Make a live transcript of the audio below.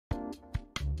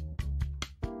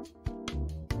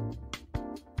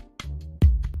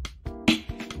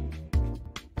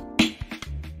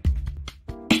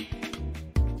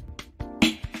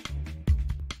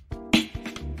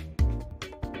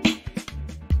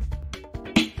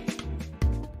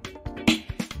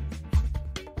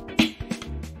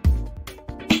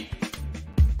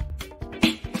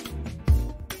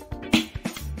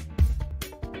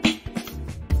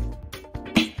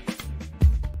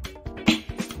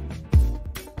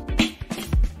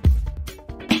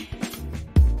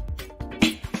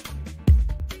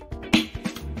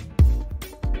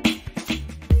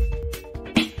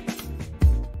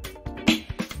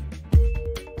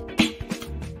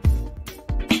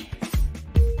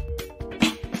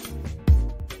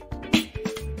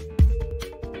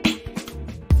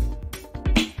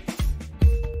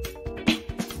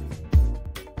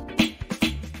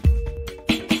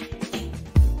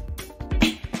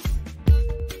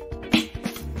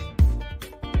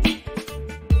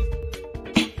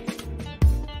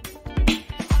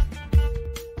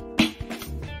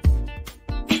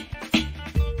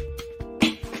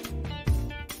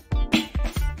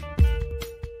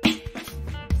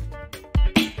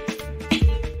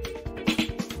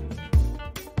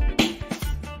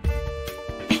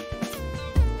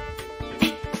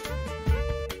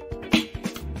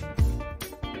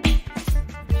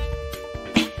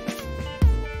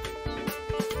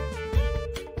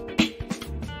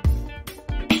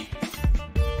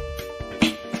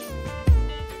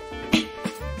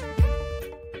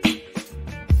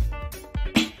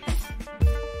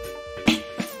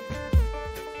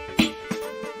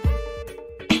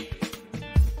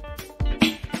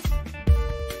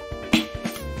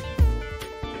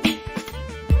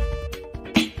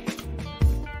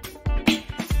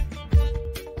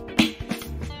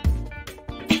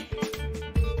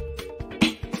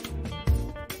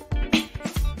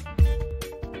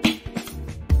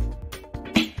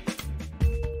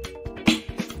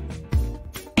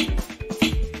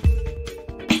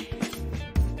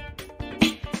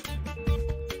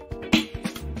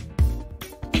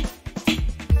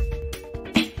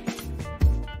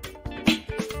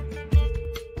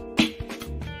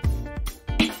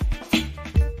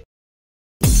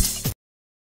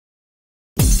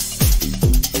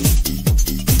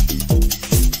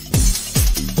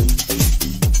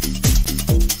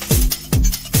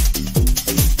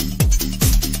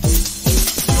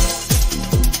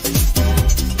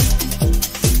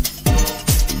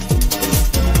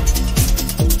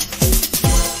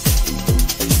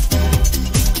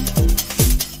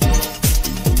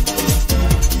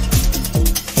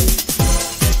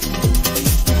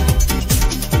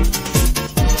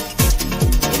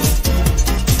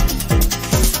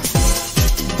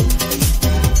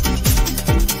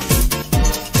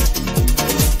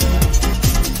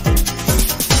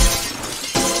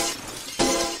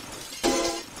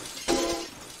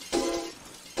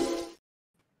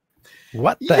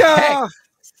What the heck?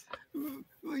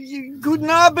 Guten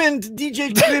Abend,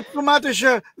 DJ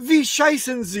Diplomatischer. Wie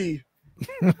scheißen Sie?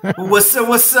 What's up?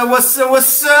 What's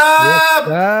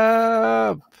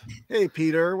up? Hey,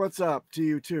 Peter. What's up to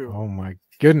you, too? Oh, my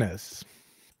goodness.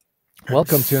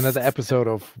 Welcome to another episode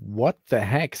of What the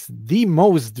Hex, the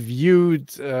most viewed,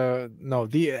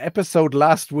 the episode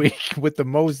last week with the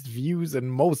most views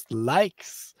and most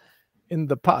likes in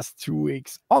the past 2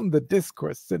 weeks on the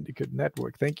Discourse Syndicate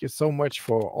network. Thank you so much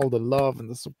for all the love and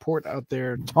the support out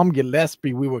there. Tom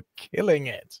Gillespie, we were killing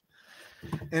it.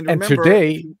 And remember,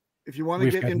 today, if you want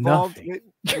to get involved,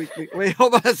 wait,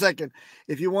 hold on a second.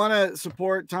 If you want to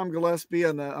support Tom Gillespie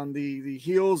on the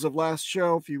heels of last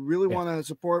show, if you really want to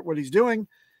support what he's doing,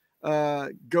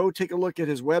 go take a look at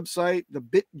his website,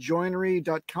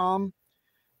 thebitjoinery.com,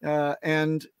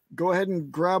 and go ahead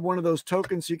and grab one of those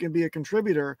tokens so you can be a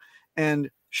contributor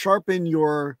and sharpen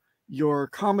your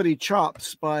comedy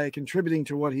chops by contributing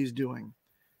to what he's doing.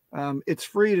 It's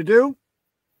free to do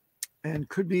and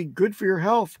could be good for your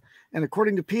health. And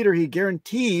according to Peter, he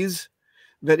guarantees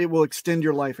that it will extend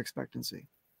your life expectancy.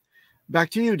 Back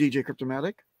to you, DJ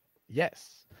Cryptomatic.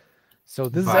 Yes. So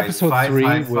this is episode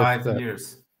 3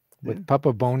 with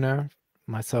Papa Boner,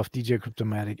 myself, DJ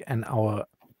Cryptomatic, and our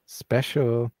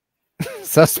special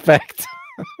suspect,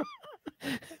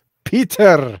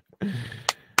 Peter,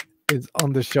 is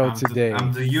on the show today.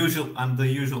 I'm the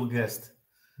usual guest.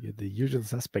 You're the usual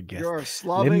suspect guest. You're a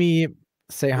Slavic. Let me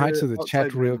say hi to the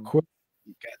chat real quick.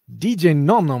 DJ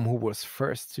Nomnom, who was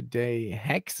first today.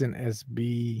 Hexin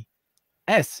SB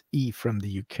SE from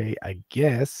the UK, I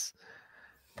guess.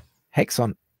 Hex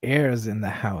on Airs in the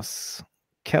house.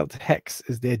 Celt Hex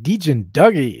is there. DJ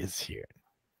Dougie is here.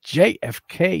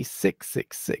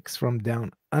 JFK666 from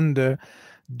down under.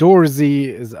 Dorsey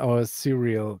is our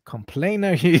serial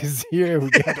complainer. He's here.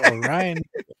 We got Orion.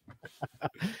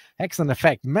 Hex on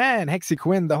Effect. Man,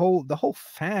 Hexicans, the whole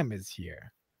fam is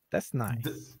here. That's nice.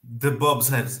 The Bobs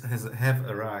have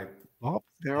arrived. Bob?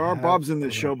 There are Bobs in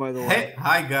this show, by the way. Hey,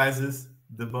 hi guys.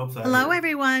 The Bobs are Hello, here.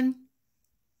 everyone.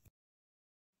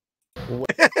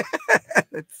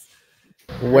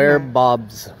 Where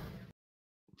Bobs?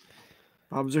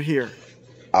 Bobs are here.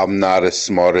 I'm not as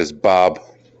smart as Bob.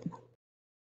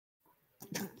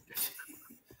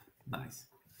 Nice.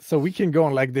 So we can go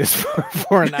on like this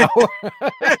for an hour.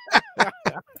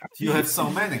 You have so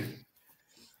many.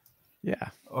 Yeah.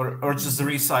 Or just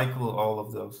recycle all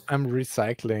of those. I'm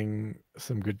recycling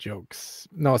some good jokes.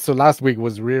 No, so last week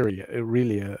was really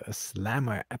a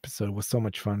slammer episode. It was so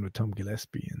much fun with Tom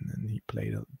Gillespie, and he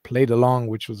played along,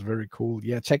 which was very cool.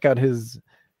 Yeah, check out his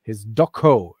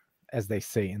doco, as they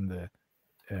say in the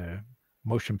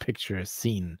motion picture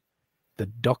scene, the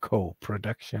doco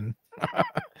production.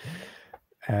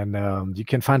 And you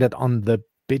can find it on the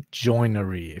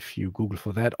Bitjoinery if you Google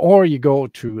for that, or you go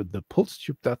to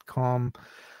thepulsetube.com.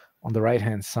 On the right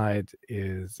hand side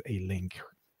is a link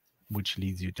which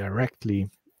leads you directly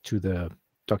to the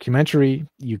documentary.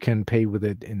 You can pay with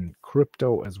it in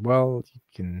crypto as well. You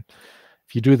can,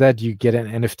 if you do that, you get an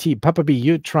NFT. Papa B,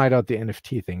 you tried out the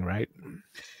NFT thing, right?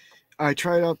 I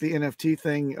tried out the NFT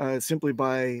thing simply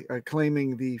by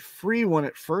claiming the free one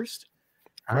at first,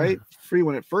 right? Free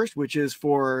one at first, which is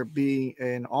for being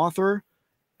an author.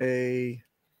 It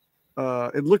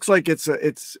looks like it's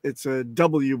a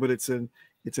W, but it's an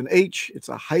H. It's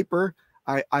a hyper.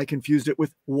 I confused it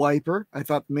with wiper. I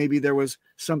thought maybe there was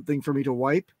something for me to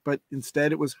wipe, but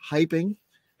instead it was hyping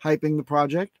the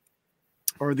project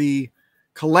or the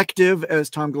collective, as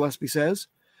Tom Gillespie says.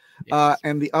 Yes.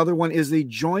 And the other one is the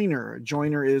joiner.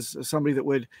 Joiner is somebody that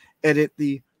would edit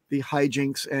the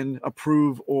hijinks and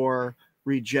approve or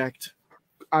reject,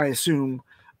 I assume,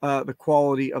 the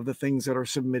quality of the things that are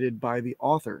submitted by the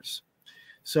authors.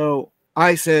 So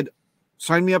I said,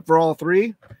 sign me up for all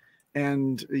three,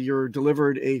 and you're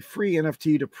delivered a free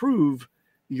NFT to prove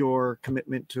your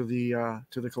commitment to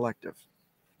the collective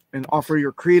and offer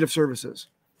your creative services.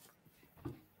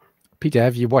 Peter,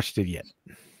 have you watched it yet?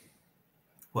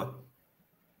 What?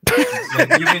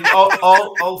 Like, you mean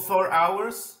all 4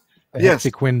 hours? Yes.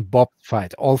 Hexicans Bob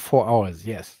fight, all 4 hours.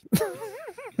 Yes.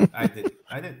 I did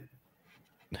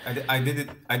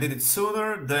it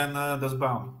sooner than Das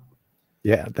Baum.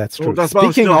 Yeah, that's true. Well, Das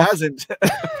Baum still hasn't.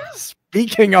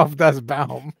 Speaking of Das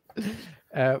Baum,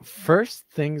 first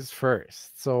things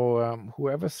first. So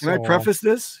whoever saw... Can I preface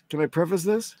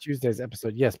this? Tuesday's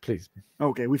episode. Yes, please.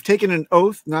 Okay. We've taken an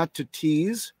oath not to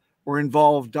tease or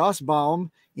involve Das Baum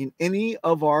in any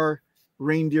of our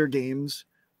reindeer games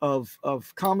of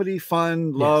comedy,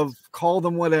 fun, love, yes. Call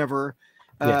them whatever.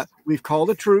 Yes. We've called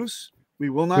a truce. We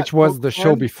will not. Which was the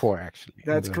show before, actually.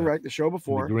 That's correct. The show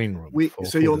before. The green room.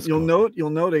 So you'll note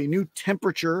a new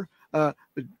temperature,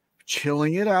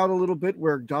 chilling it out a little bit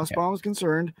where Das Baum is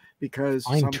concerned, because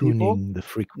some people, the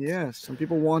frequency. Yes, some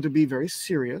people want to be very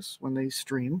serious when they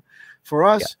stream. For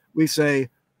us, we say,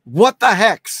 "What the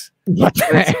hex? What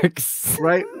the hex?"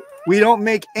 Right? We don't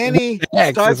make any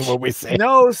such. Is what we say.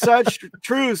 No such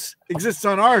truce exists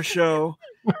on our show,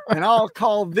 and I'll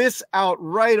call this out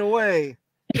right away.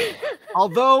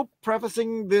 Although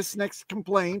prefacing this next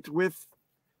complaint with,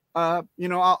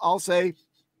 I'll say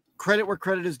credit where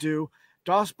credit is due.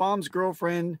 Das Baum's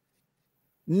girlfriend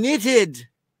knitted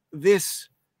this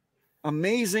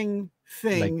amazing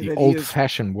thing, like the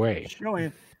old-fashioned way,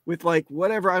 showing with like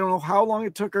whatever. I don't know how long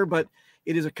it took her, but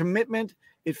it is a commitment.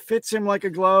 It fits him like a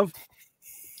glove.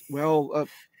 Well, a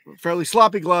fairly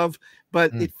sloppy glove,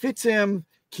 but it fits him.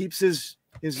 Keeps his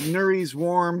nurries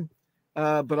warm.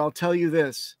 But I'll tell you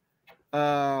this.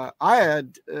 I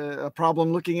had a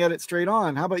problem looking at it straight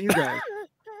on. How about you guys?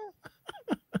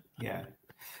 Yeah.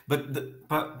 But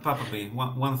probably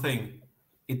one thing,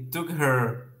 it took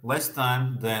her less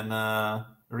time than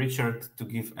Richard to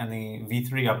give any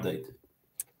V3 update.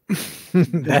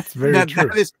 That's very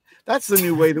true. That's the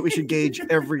new way that we should gauge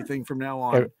everything from now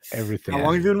on. Everything. How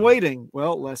long have you been waiting?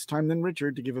 Well, less time than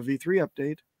Richard to give a V3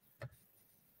 update.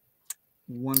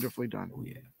 Wonderfully done. Oh,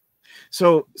 yeah.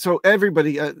 So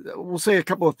everybody, we'll say a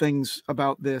couple of things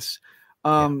about this.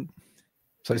 So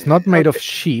it's not made of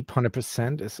sheep,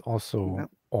 100%. It's also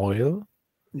oil.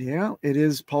 Yeah, it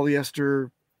is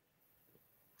polyester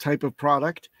type of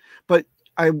product. But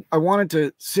I wanted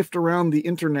to sift around the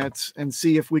internets and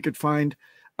see if we could find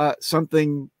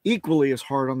something equally as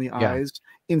hard on the eyes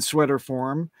in sweater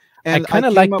form. And I kind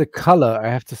of like the color, I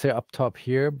have to say, up top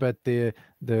here, but the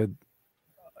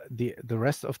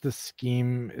rest of the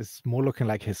scheme is more looking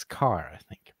like his car, I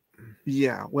think.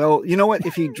 Yeah, well, you know what?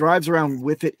 If he drives around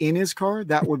with it in his car,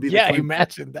 that would be the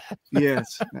imagine that.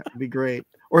 Yes, that would be great.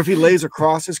 Or if he lays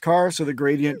across his car so the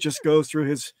gradient just goes through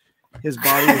his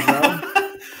body as well,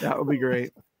 that would be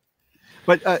great.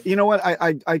 But you know what?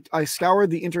 I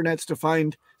scoured the internets to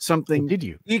find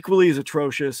something equally as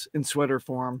atrocious in sweater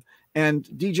form. And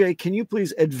DJ, can you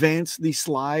please advance the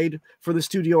slide for the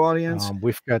studio audience?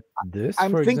 We've got this.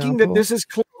 I'm thinking that this is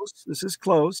close. This is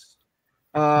close.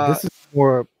 This is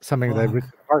more something that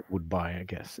Richard Hart would buy, I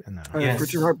guess. Yes.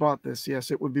 Richard Hart bought this.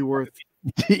 Yes, it would be worth.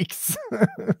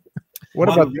 What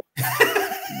about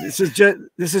this?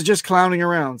 Is just clowning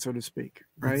around, so to speak,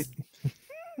 right?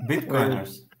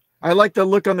 Bitcoiners. I like the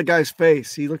look on the guy's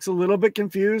face. He looks a little bit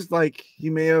confused, like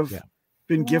he may have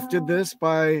been gifted this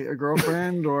by a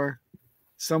girlfriend or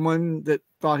someone that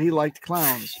thought he liked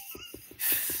clowns.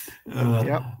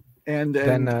 Yep. And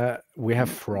then we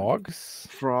have frogs.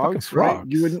 Frogs, right?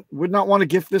 You would not want to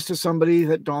gift this to somebody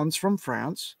that dawns from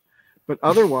France, but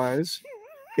otherwise,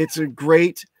 it's a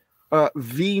great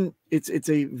V. It's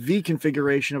a V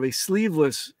configuration of a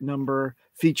sleeveless number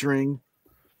featuring,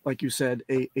 like you said,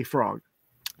 a frog.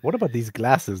 What about these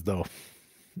glasses, though?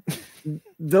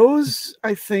 Those,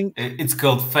 I think... It's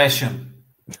called fashion.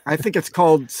 I think it's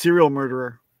called serial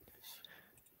murderer.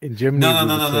 In Germany, No, we no, would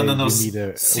no, say no, no, no. you need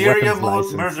a Serial weapons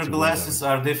license murder to glasses those.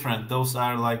 are different. Those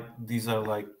are like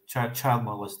child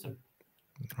molester.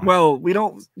 Right. Well, we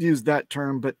don't use that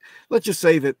term, but let's just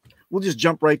say that we'll just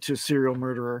jump right to serial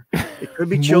murderer. It could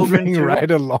be children Moving too. right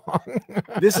along.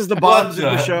 This is the Bobs of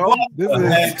the show. What This the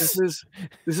is- heck?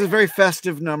 This is a very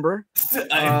festive number,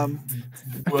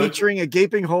 What? featuring a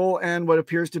gaping hole and what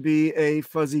appears to be a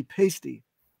fuzzy pasty.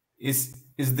 Is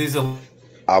this a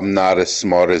I'm not as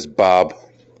smart as Bob.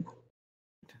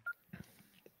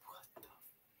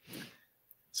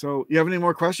 So, you have any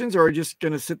more questions, or are you just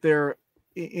going to sit there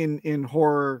in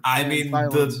horror? I and mean,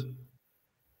 silence?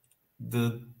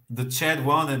 the chat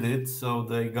wanted it, so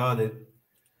they got it.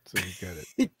 So you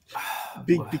got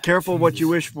it. Be careful what you Jesus.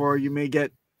 wish for. You may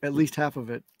get at least half of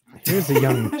it. Here's a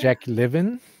young Jack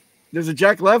Levin. There's a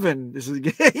Jack Levin. This is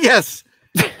yes.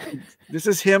 This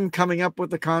is him coming up with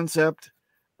the concept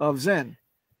of Zen.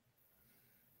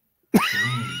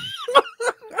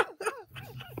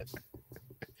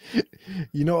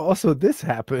 You know, also this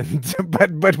happened,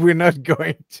 but we're not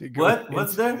going to go. What?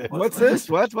 What's into that? it. What's this?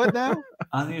 What now?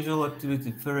 Unusual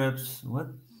activity, perhaps. What?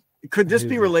 Could this be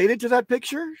Here's a- related to that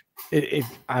picture?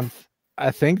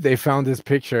 I think they found this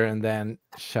picture and then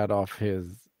shut off his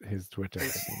Twitter. I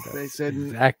think They that's said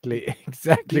exactly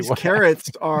these what carrots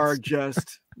happened. are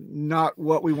just not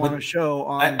what we want to But show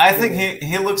on. I think Twitter.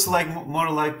 he looks like more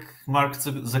like Mark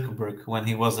Zuckerberg when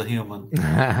he was a human.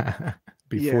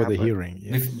 Before Yeah, the but- hearing.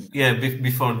 Yeah.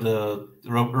 Before the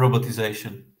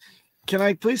robotization. Can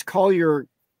I please call your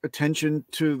attention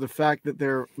to the fact that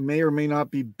there may or may not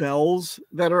be bells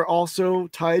that are also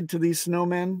tied to these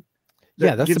snowmen?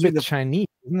 Yeah, that's a gives you bit Chinese,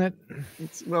 isn't it?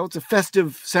 It's a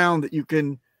festive sound that you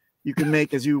can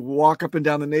make as you walk up and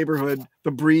down the neighborhood,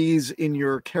 the breeze in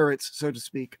your carrots, so to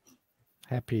speak.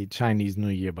 Happy Chinese New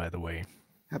Year, by the way.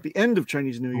 Happy end of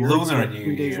Chinese New Year. It's Lunar like New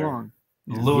 3 days Year. long.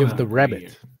 Lunar Give the New rabbit.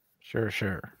 Year.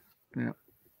 Sure.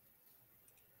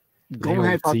 Go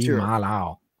ahead, Leo Tzi Fatsura. Ma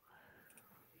Lao.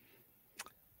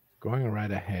 Going right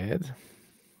ahead.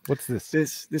 What's this?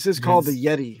 This is called the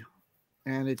Yes. Yeti,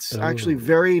 and it's actually Oh.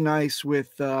 very nice with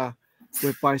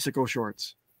bicycle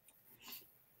shorts.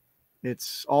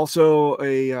 It's also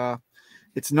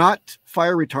it's not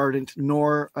fire retardant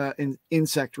nor an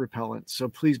insect repellent, so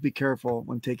please be careful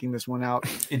when taking this one out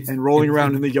and rolling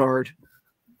around in the yard.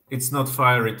 It's not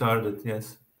fire retarded.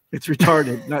 Yes. It's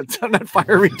retarded, not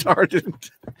fire retardant.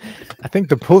 I think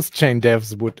the post chain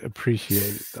devs would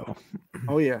appreciate it, though.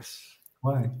 Oh yes,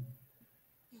 Why?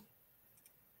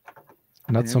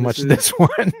 Not so And much this this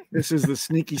one. this is the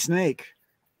sneaky snake.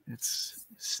 It's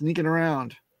sneaking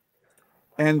around,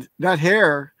 and that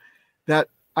hair, that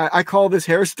I call this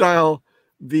hairstyle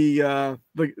the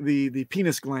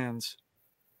penis glands.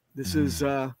 This is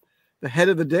the head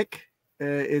of the dick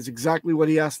is exactly what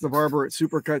he asked the barber at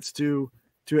Supercuts to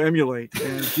emulate,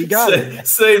 and he got it.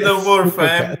 Say no more,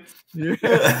 fam. Yeah.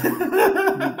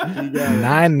 He got it.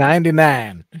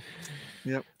 $9.99.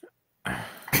 Yep.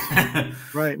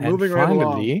 Right. And Moving right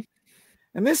along. finally,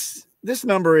 And this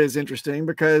number is interesting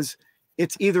because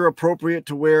it's either appropriate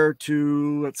to wear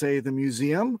to, let's say, the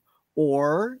museum,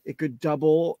 or it could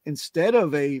double, instead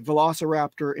of a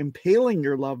velociraptor impaling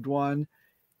your loved one,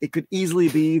 it could easily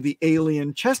be the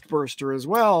alien chest burster as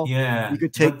well. Yeah. You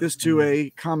could take but- this to a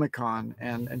Comic-Con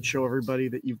and show everybody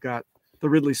that you've got the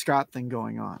Ridley Scott thing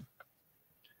going on.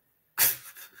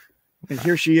 And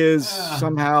here she is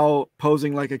somehow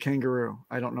posing like a kangaroo.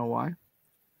 I don't know why.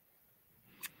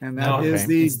 And that No, is okay.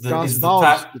 the It's the Das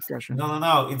Valves type- discussion.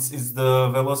 No. It's the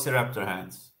Velociraptor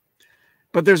hands.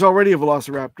 But there's already a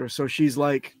Velociraptor, so she's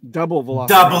like double Velociraptor.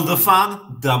 Double the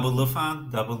fun, double the fun,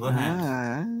 double the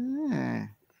hands. Ah.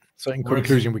 so in Works.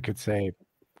 conclusion, we could say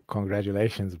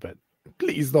congratulations, but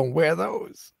please don't wear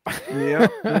those. Yeah.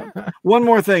 One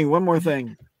more thing.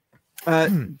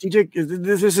 DJ,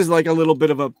 this is like a little bit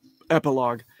of a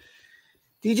epilogue.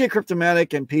 DJ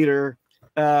Cryptomatic and Peter,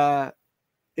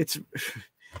 it's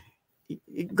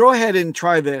go ahead and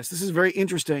try this. This is very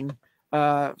interesting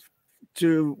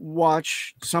to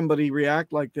watch somebody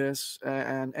react like this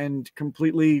and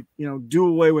completely, do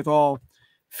away with all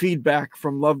feedback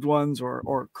from loved ones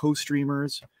or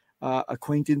co-streamers,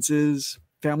 acquaintances,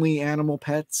 family animal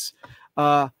pets.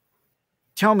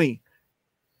 Tell me,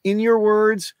 in your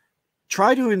words,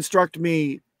 try to instruct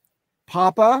me,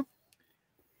 Papa.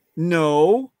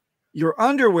 No, your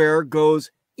underwear goes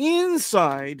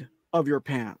inside of your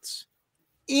pants.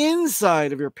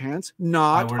 Inside of your pants,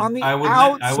 not on the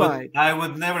outside. I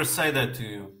would never say that to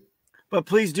you. But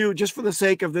please do, just for the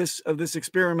sake of this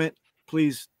experiment,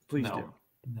 please do. No.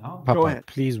 Papa, Go ahead.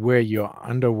 please wear your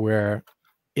underwear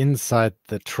inside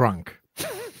the trunk.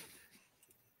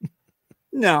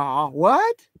 No,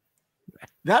 what?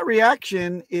 That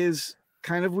reaction is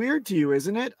kind of weird to you,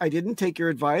 isn't it? I didn't take your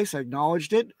advice. I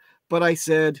acknowledged it, but I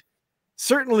said,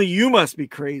 certainly you must be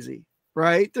crazy,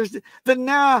 right? There's the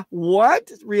nah,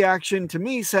 what reaction to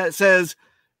me says,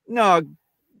 no,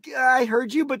 I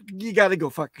heard you, but you got to go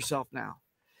fuck yourself now.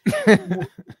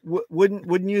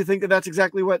 Wouldn't you think that that's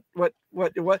exactly what?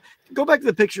 Go back to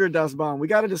the picture of Das Bomb. We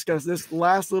got to discuss this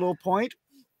last little point.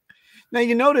 Now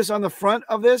you notice on the front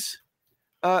of this,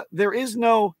 there is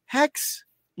no hex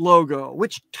logo,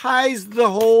 which ties the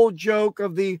whole joke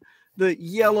of the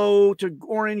yellow to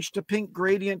orange to pink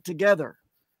gradient together.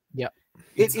 Yeah,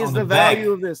 it is the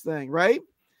value of this thing, right?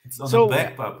 It's on the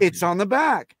back, Papa. It's on the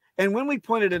back. And when we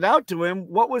pointed it out to him,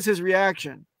 what was his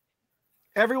reaction?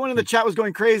 Everyone in the chat was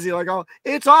going crazy, like, "Oh,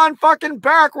 it's on fucking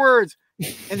backwards,"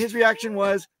 and his reaction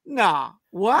was, "Nah,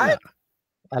 what?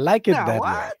 I like it nah, that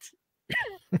what?"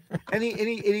 way. and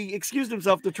he excused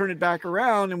himself to turn it back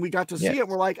around, and we got to see it.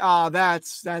 We're like,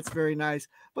 that's very nice.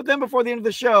 But then before the end of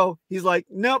the show, he's like,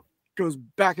 "Nope," goes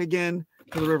back again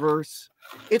to the reverse.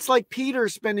 It's like Peter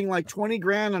spending like 20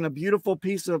 grand on a beautiful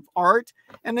piece of art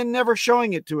and then never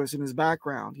showing it to us in his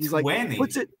background. He's like,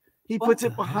 puts it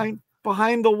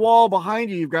behind the wall behind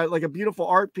you. You've got like a beautiful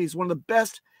art piece, one of the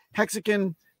best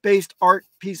Hexican based art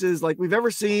pieces like we've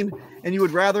ever seen, and you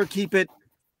would rather keep it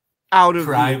out of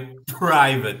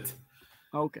private.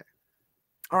 Okay.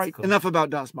 All right. Cool. Enough about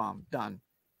Das Bomb. Done.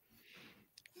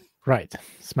 Right.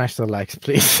 Smash the likes,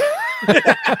 please.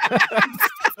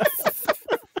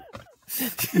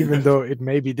 Even though it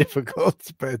may be difficult,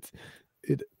 but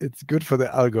it's good for the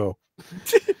algo.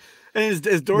 And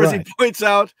as Dorsey points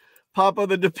out, Papa,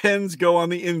 the depends go on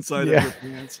the inside of your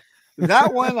pants.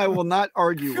 That one I will not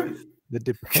argue with. The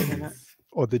depends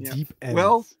or the deep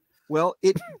ends. Well,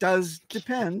 it does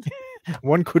depend.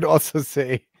 One could also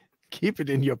say, keep it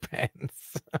in your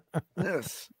pants.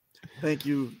 Yes. Thank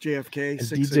you, JFK.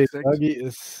 DJ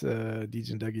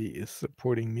Dougie is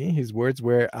supporting me. His words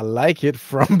were, "I like it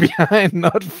from behind,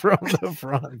 not from the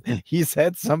front." He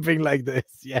said something like this.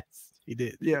 Yes, he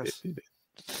did. Yes, he did.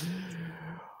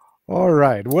 All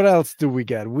right. What else do we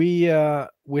get? We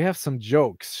have some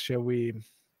jokes. Shall we?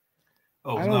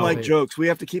 Oh, I don't like jokes. We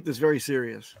have to keep this very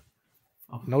serious.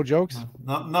 No jokes?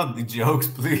 Not the jokes,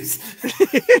 please.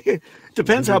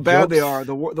 Depends how bad they are.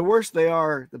 The worse they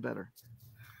are, the better.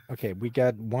 Okay, we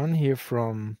got one here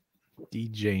from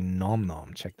DJ Nom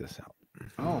Nom. Check this out.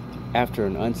 Oh. After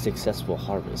an unsuccessful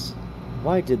harvest,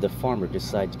 why did the farmer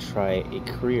decide to try a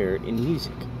career in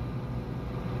music?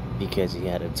 Because he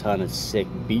had a ton of sick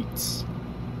beats.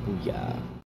 Booyah.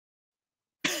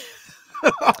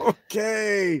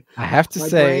 Okay. I have to My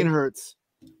say, brain hurts.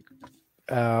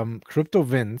 Crypto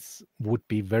Vince would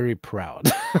be very proud.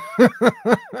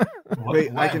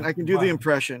 Wait, I can do the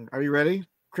impression. Are you ready?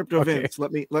 Crypto Vince.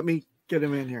 Let me get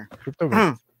him in here. Crypto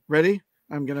Vince. Ready?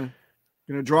 I'm gonna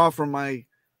draw from my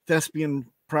thespian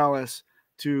prowess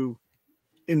to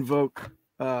invoke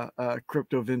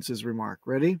Crypto Vince's remark.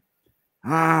 Ready?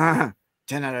 10 out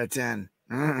of 10.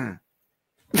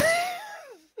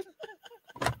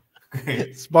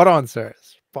 Spot on, sir.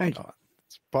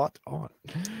 Spot on.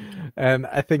 And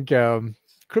I think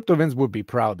Crypto Vince would be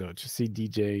proud though to see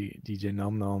DJ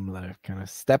Nom Nom like kind of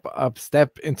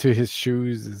step into his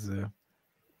shoes. Is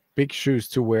big shoes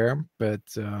to wear, but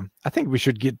I think we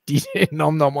should get DJ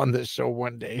Nom Nom on the show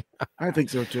one day. I think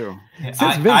so too.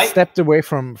 Since Vince stepped away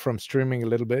from streaming a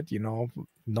little bit, Nom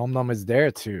Nom is there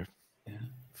to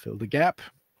fill the gap.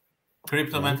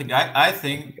 Cryptomantic, I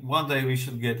think one day we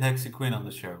should get Hexicans on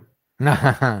the show.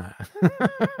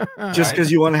 Just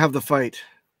because you want to have the fight.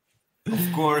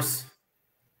 Of course.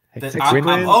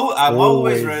 I'm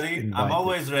always ready. I'm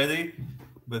always ready,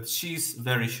 but she's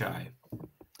very shy.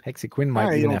 Hexicans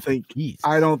might even have keys.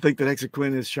 I don't think that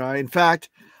Hexicans is shy. In fact,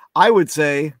 I would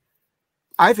say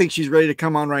I think she's ready to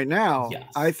come on right now.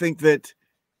 Yes. I think that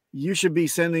you should be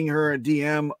sending her a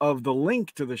DM of the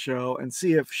link to the show and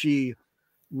see if she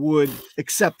would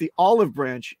accept the olive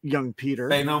branch, young Peter.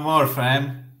 Say no more,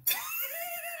 fam.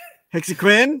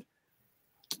 Hexicans,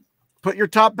 put your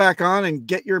top back on and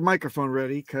get your microphone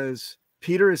ready because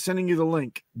Peter is sending you the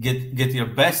link. Get your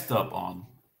best top on.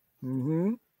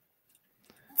 Mm-hmm.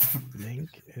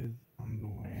 Link is on the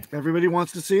way. Everybody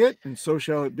wants to see it, and so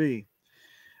shall it be.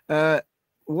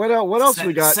 What else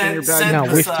we got in your bag?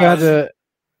 Now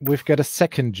we've got a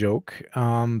second joke,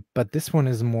 but this one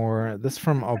is this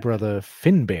from our brother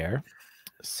Finbear.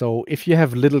 So if you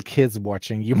have little kids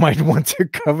watching, you might want to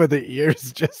cover the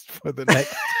ears just for the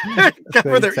next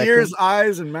cover their ears,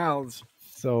 eyes, and mouths.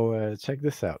 So check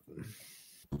this out.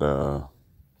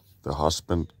 the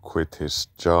husband quit his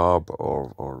job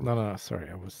or No, sorry,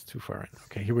 I was too far in.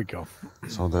 Okay, here we go.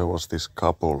 So there was this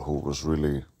couple who was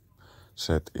really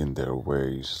set in their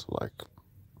ways, like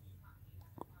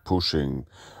pushing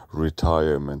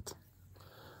retirement,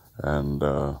 and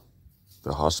the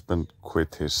husband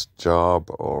quit his job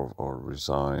or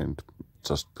resigned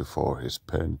just before his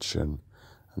pension,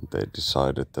 and they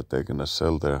decided that they're gonna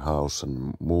sell their house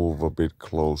and move a bit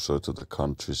closer to the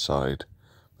countryside,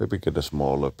 maybe get a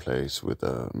smaller place with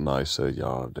a nicer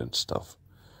yard and stuff.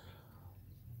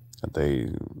 And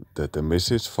the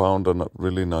missus found a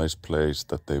really nice place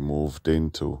that they moved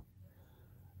into,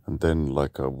 and then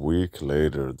like a week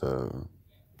later, the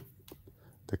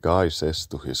guy says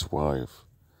to his wife,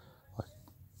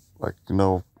 like you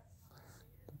know,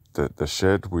 the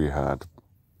shed we had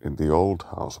in the old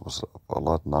house was a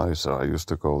lot nicer. I used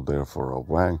to go there for a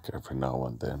wank every now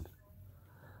and then.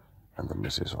 And the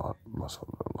missus was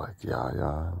like,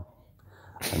 yeah,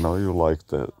 I know you like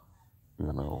the,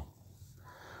 you know,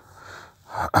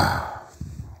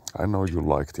 I know you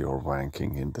liked your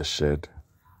wanking in the shed,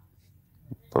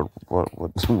 but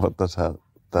what does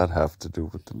that have to do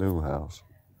with the new house?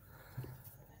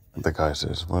 And the guy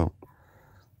says, well,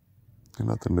 you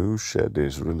know, the new shed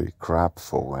is really crap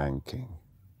for wanking.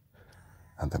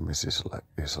 And the missus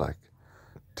is like,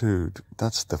 dude,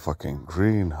 that's the fucking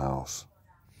greenhouse.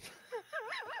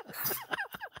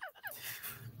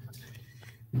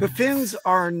 The Finns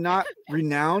are not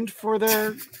renowned for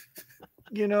their,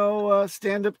 you know,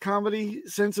 stand-up comedy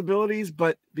sensibilities,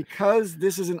 but because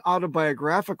this is an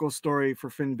autobiographical story for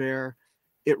Finn Bear,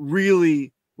 it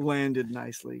really landed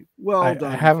nicely. Well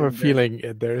done. I have Finn a Bear. feeling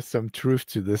there's some truth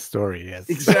to this story. Yes,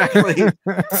 Exactly.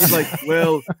 He's like,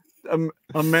 well,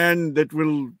 a man that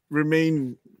will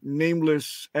remain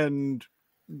nameless and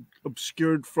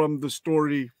obscured from the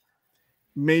story,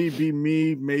 maybe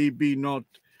me, maybe not,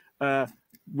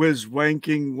 was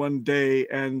wanking one day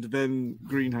and then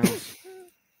greenhouse.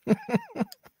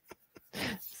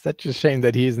 Such a shame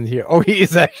that he isn't here. Oh, he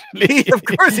is actually. Of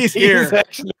course he's here. He's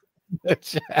actually in the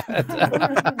chat.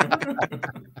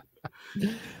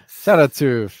 Shout out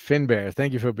to Finbear.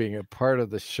 Thank you for being a part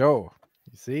of the show.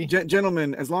 You see?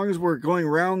 Gentlemen, as long as we're going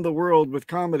around the world with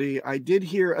comedy, I did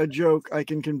hear a joke I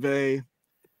can convey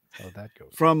that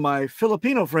goes. from my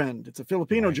Filipino friend. It's a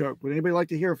Filipino joke. Would anybody like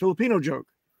to hear a Filipino joke?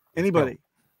 Anybody?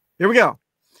 Here we go.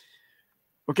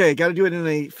 Okay, got to do it in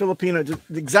a Filipino, just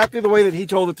exactly the way that he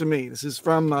told it to me. This is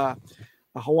from a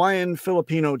Hawaiian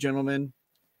Filipino gentleman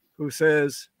who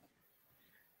says,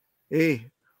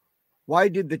 hey, why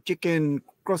did the chicken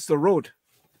cross the road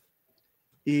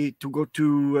to go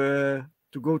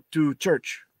to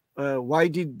church? Why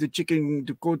did the chicken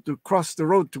to cross the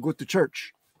road to go to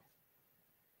church?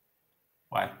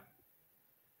 Why?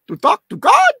 To talk to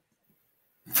God.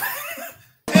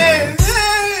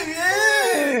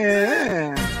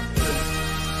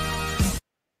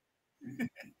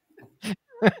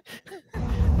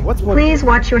 Please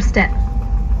watch your step.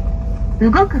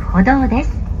 動く歩道で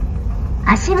す。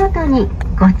足元に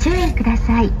ご注意くだ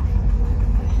さい。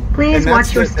Please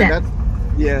watch your step.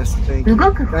 Yes, thank you.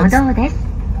 動く歩道です。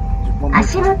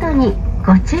足元に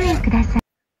ご注意ください。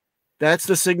That's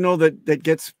the signal that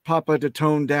gets Papa to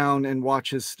tone down and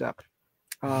watch his step.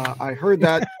 I heard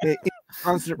that in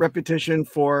constant repetition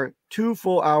for 2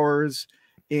 full hours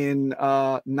in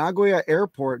Nagoya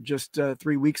Airport just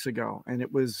 3 weeks ago, and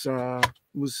it was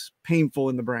painful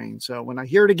in the brain. So when I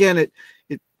hear it again, it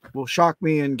will shock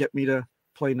me and get me to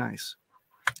play nice.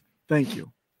 Thank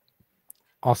you.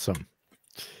 Awesome.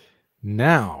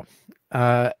 Now,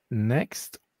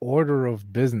 next order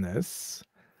of business,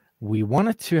 we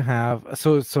wanted to have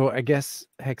so I guess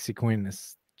Hexicoin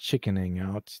is chickening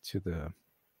out to the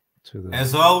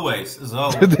as always to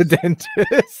the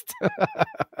dentist.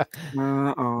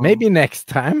 Maybe next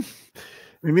time.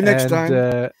 Maybe next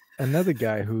time. Another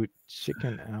guy who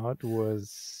chickened out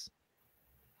was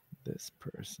this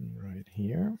person right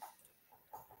here.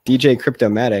 DJ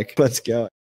Cryptomatic. Let's go.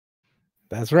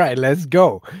 That's right. Let's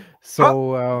go.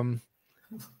 So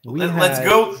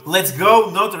let's go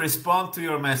not respond to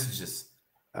your messages.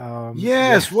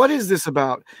 Yes, what is this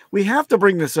about? We have to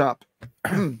bring this up.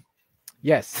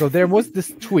 Yes, so there was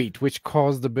this tweet which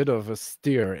caused a bit of a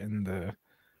stir in the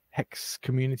Hex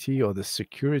community, or the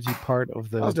security part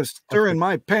of the. I was just stirring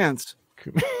my pants.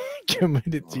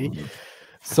 Community.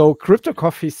 So Crypto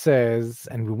Coffee says,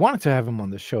 and we wanted to have him on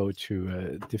the show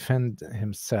to defend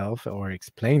himself, or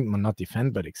explain, well, not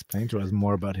defend, but explain to us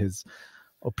more about his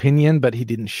opinion, but he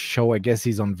didn't show. I guess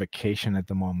he's on vacation at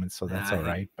the moment, so that's all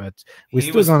right. But we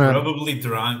still gonna probably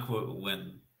drunk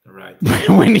when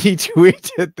when he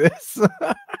tweeted this.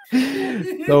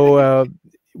 So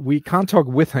we can't talk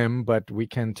with him, but we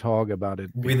can talk about it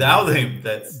without him.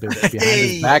 That's behind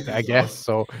his back, I guess.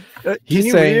 So Can he's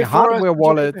you read saying it for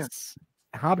us?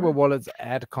 hardware wallets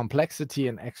add complexity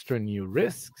and extra new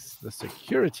risks. The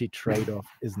security trade-off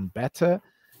isn't better.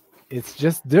 It's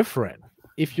just different.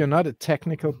 If you're not a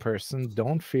technical person,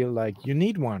 don't feel like you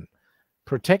need one.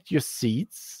 Protect your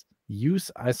seeds,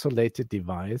 use isolated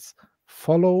device,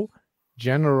 follow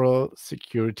general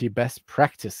security best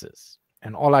practices.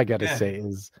 And all I gotta say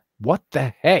is, what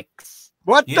the hex?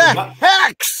 What the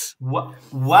hex?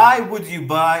 Why would you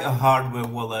buy a hardware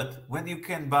wallet when you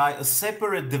can buy a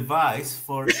separate device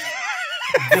for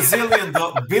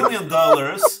billion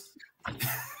dollars?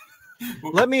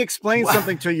 Let me explain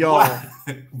something to y'all.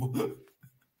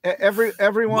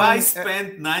 Everyone. Why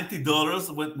spend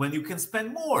 $90 when you can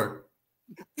spend more?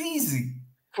 Easy.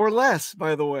 For less,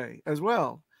 by the way, as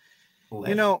well. Less.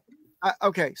 You know,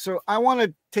 okay, so I want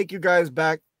to take you guys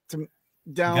back to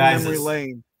down memory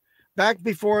lane. Back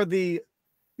before the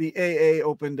AA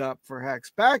opened up for Hex,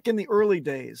 back in the early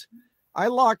days, I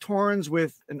locked horns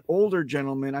with an older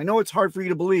gentleman. I know it's hard for you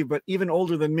to believe, but even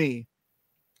older than me.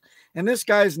 And this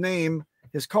guy's name,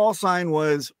 his call sign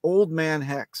was Old Man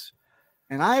Hex.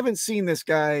 And I haven't seen this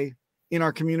guy in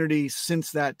our community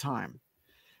since that time.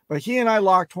 But he and I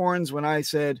locked horns when I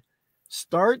said,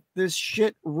 start this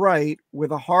shit right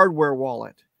with a hardware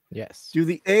wallet. Yes. Do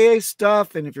the AA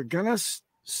stuff. And if you're going to,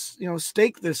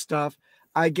 stake this stuff,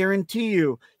 I guarantee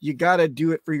you got to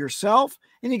do it for yourself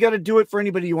and you got to do it for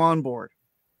anybody you onboard.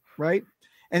 Right.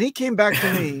 And he came back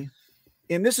to me.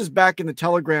 And this is back in the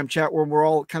Telegram chat where we're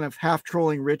all kind of half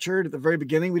trolling Richard at the very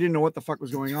beginning. We didn't know what the fuck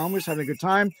was going on. We were just having a good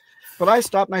time. But I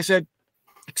stopped and I said,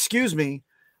 excuse me,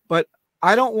 but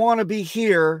I don't want to be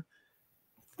here,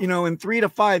 in 3 to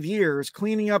 5 years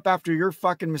cleaning up after your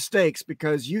fucking mistakes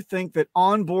because you think that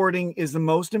onboarding is the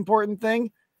most important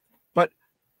thing, but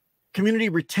community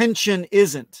retention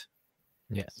isn't.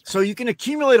 Yes. So you can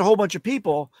accumulate a whole bunch of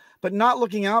people, but not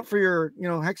looking out for your,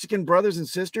 Hexican brothers and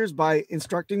sisters by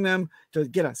instructing them to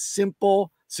get a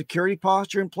simple security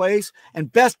posture in place.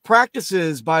 And best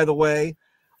practices, by the way,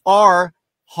 are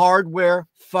hardware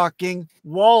fucking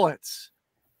wallets.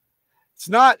 It's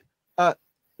not a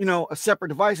separate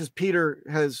device, as Peter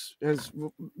has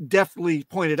deftly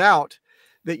pointed out,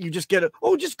 that you just get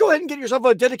just go ahead and get yourself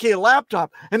a dedicated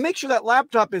laptop and make sure that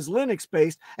laptop is Linux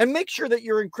based and make sure that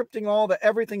you're encrypting all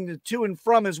everything to and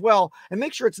from as well. And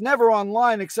make sure it's never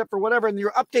online except for whatever. And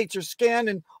your updates are scanned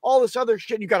and all this other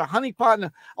shit. You got a honeypot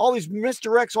and all these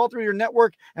misdirects all through your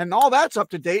network and all that's up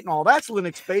to date and all that's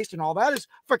Linux based and all that is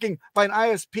freaking by an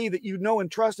ISP that you know and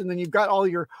trust. And then you've got all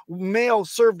your mail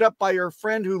served up by your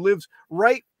friend who lives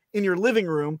right in your living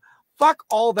room. Fuck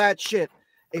all that shit.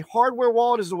 A hardware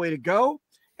wallet is the way to go.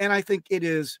 And I think it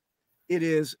is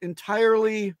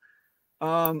entirely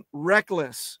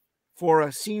reckless for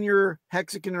a senior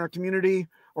Hexican in our community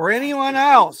or anyone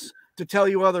else to tell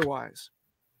you otherwise.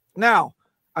 Now,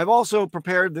 I've also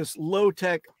prepared this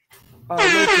low-tech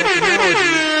analogy.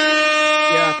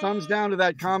 Yeah, thumbs down to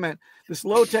that comment. This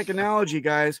low-tech analogy,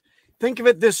 guys. Think of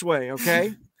it this way,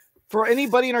 okay? For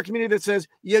anybody in our community that says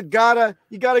you gotta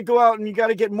go out and you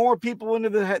gotta get more people into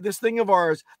this thing of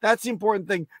ours, that's the important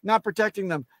thing, not protecting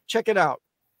them. Check it out.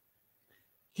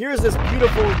 Here's this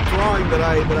beautiful drawing that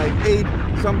I paid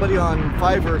somebody on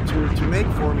Fiverr to make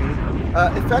for me.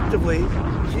 Effectively,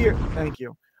 here, thank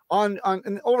you. And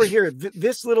over here,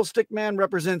 this little stick man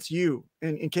represents you,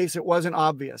 in case it wasn't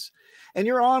obvious. And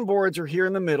your onboards are here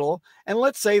in the middle. And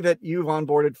let's say that you've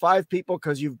onboarded 5 people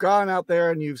because you've gone out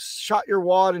there and you've shot your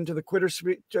wad into the Twitter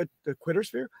sphere,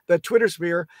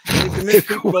 and you convince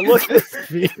people to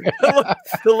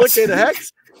look at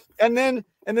Hex. And then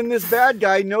this bad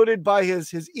guy, noted by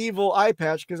his evil eye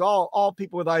patch, because all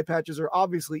people with eye patches are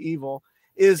obviously evil,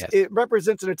 it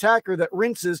represents an attacker that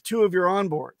rinses 2 of your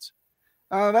onboards.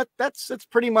 That's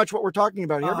pretty much what we're talking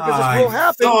about here, because this will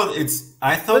happen.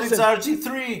 I thought it's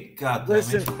RG3. God damn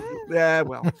listen, it. Yeah,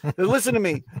 well, listen to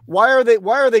me. Why are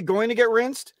they going to get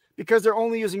rinsed? Because they're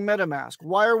only using MetaMask.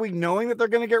 Why are we knowing that they're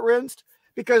going to get rinsed?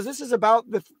 Because this is about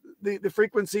the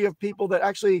frequency of people that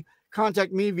actually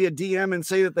contact me via DM and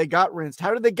say that they got rinsed.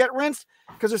 How did they get rinsed?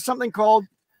 Because there's something called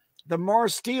the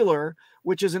Mars Stealer,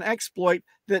 which is an exploit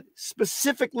that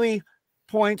specifically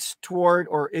points toward,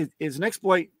 or is an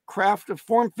exploit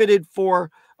form fitted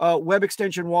for web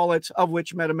extension wallets, of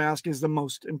which MetaMask is the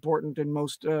most important and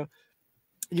most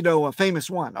famous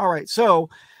one. All right, so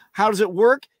how does it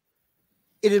work?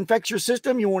 It infects your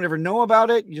system. You won't ever know about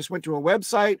it. You just went to a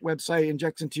website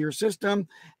injects into your system,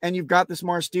 and you've got this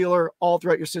Mars Stealer all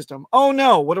throughout your system. Oh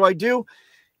no, what do?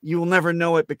 You will never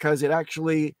know it because it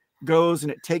actually goes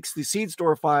and it takes the seed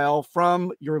store file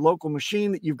from your local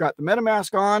machine that you've got the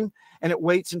MetaMask on, and it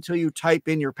waits until you type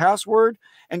in your password.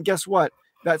 And guess what?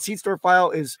 That seed store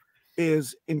file is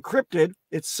encrypted.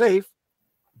 It's safe,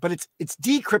 but it's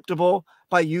decryptable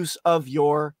by use of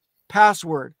your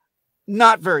password.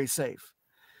 Not very safe.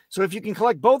 So if you can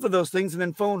collect both of those things and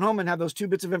then phone home and have those 2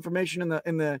 bits of information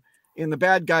in the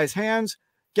bad guy's hands,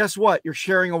 guess what? You're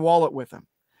sharing a wallet with them.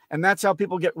 And that's how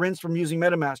people get rinsed from using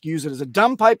MetaMask. Use it as a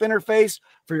dumb pipe interface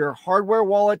for your hardware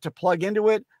wallet to plug into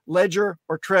it, Ledger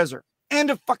or Trezor. End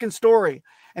of fucking story.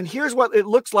 And here's what it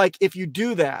looks like if you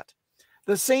do that.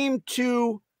 The same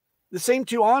two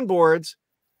onboards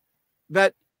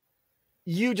that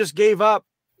you just gave up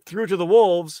through to the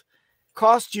wolves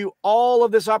cost you all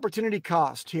of this opportunity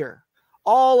cost here.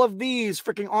 All of these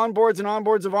freaking onboards and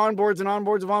onboards of onboards and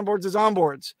onboards of onboards is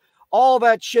onboards. All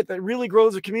that shit that really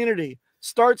grows a community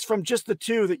starts from just the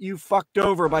 2 that you fucked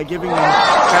over by giving them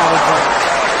bad advice.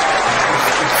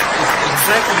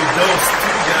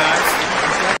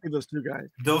 Exactly those two guys.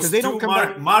 Those they two don't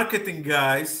come marketing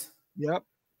guys. Yep.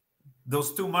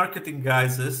 Those 2 marketing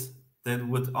guys that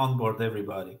would onboard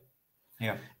everybody.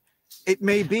 Yeah. It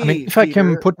may be. I mean, if I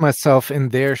can put myself in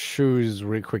their shoes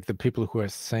real quick, the people who are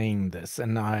saying this,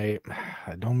 and I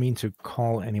don't mean to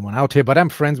call anyone out here, but I'm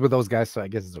friends with those guys, so I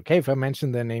guess it's okay if I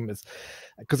mention their name, is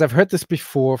because I've heard this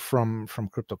before from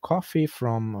Crypto Coffee,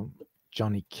 from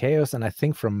Johnny Chaos, and I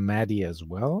think from Maddie as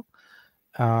well.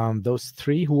 Those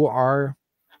 3 who are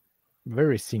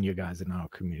very senior guys in our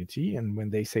community, and when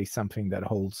they say something that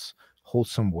holds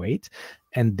some weight,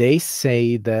 and they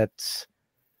say that,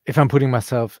 if I'm putting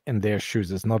myself in their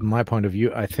shoes, it's not my point of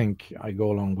view. I think I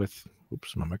go along with,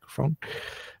 oops, my microphone,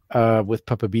 with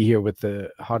Papa B here with the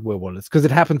hardware wallets. Because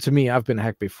it happened to me. I've been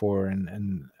hacked before,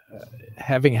 and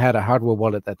having had a hardware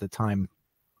wallet at the time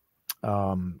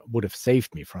would have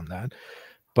saved me from that.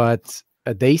 But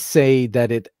they say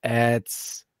that it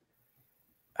adds,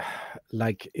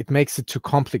 like, it makes it too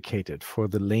complicated for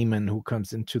the layman who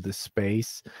comes into the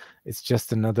space. It's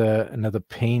just another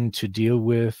pain to deal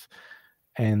with.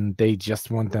 And they just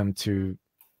want them to,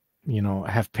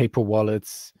 have paper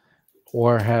wallets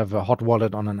or have a hot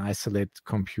wallet on an isolated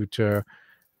computer,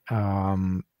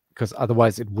 because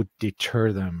otherwise it would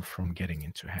deter them from getting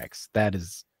into Hex. That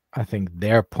is, I think,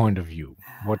 their point of view.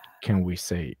 What can we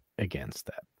say against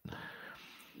that?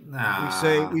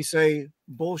 We say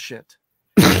bullshit.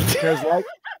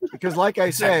 because like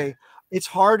I say, it's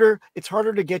harder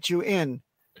to get you in.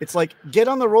 It's like, get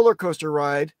on the roller coaster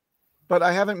ride, but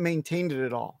I haven't maintained it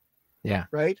at all. Yeah.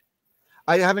 Right?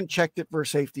 I haven't checked it for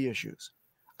safety issues.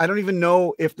 I don't even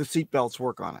know if the seatbelts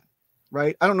work on it.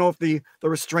 Right? I don't know if the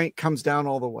restraint comes down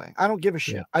all the way. I don't give a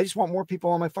shit. Yeah. I just want more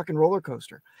people on my fucking roller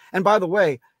coaster. And by the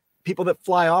way, people that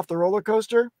fly off the roller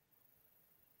coaster,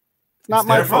 it's not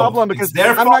my problem, because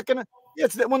I'm not going to,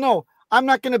 I'm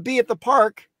not going to be at the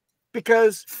park,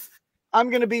 because I'm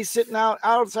going to be sitting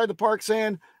outside the park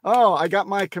saying, oh, I got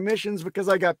my commissions because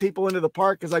I got people into the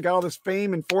park, because I got all this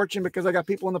fame and fortune because I got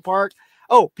people in the park.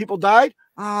 Oh, people died?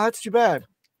 Oh, that's too bad.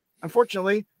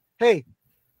 Unfortunately, hey,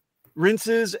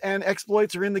 rinses and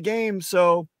exploits are in the game,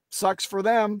 so sucks for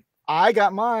them. I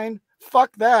got mine.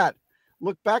 Fuck that.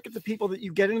 Look back at the people that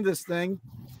you get into this thing.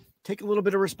 Take a little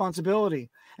bit of responsibility.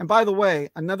 And by the way,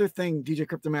 another thing, DJ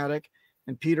Cryptomatic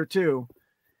and Peter too,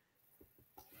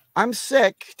 I'm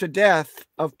sick to death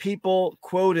of people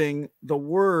quoting the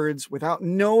words without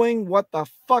knowing what the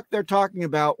fuck they're talking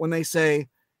about when they say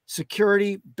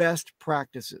security best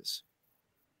practices.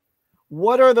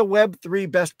 What are the Web3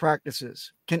 best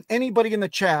practices? Can anybody in the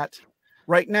chat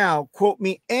right now quote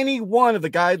me any one of the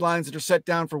guidelines that are set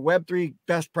down for Web3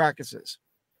 best practices?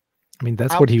 I mean,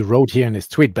 that's what he wrote here in his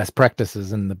tweet, best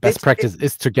practices, and the best practice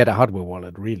is to get a hardware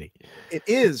wallet, really. It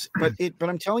is, but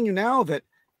I'm telling you now that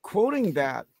quoting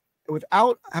that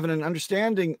without having an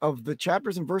understanding of the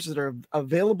chapters and verses that are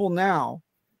available now,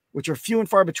 which are few and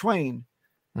far between,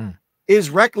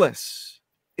 is reckless.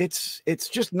 It's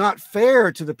just not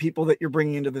fair to the people that you're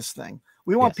bringing into this thing.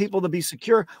 We want people to be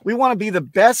secure. We want to be the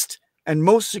best and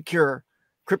most secure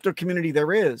crypto community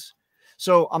there is.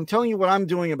 So I'm telling you what I'm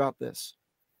doing about this.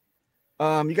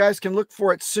 You guys can look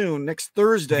for it soon, next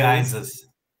Thursday.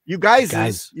 You guys,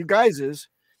 John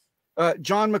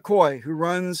McCoy, who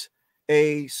runs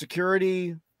a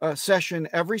security session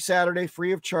every Saturday,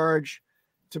 free of charge,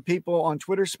 to people on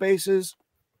Twitter Spaces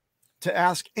to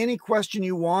ask any question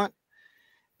you want.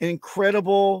 An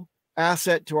incredible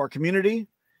asset to our community.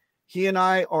 He and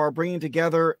I are bringing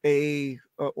together the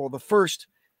first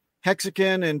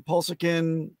Hexican and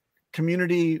Pulsican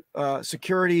community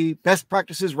security best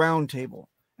practices roundtable.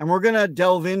 And we're going to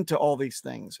delve into all these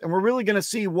things. And we're really going to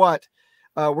see what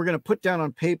we're going to put down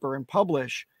on paper and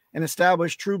publish and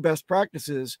establish true best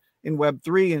practices in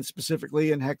Web3 and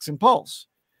specifically in Hex and Pulse.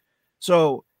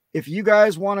 So if you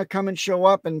guys want to come and show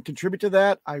up and contribute to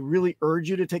that, I really urge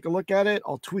you to take a look at it.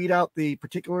 I'll tweet out the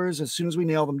particulars as soon as we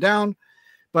nail them down.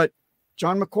 But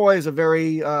John McCoy is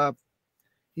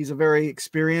he's a very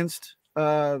experienced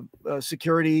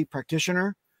security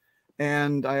practitioner,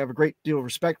 and I have a great deal of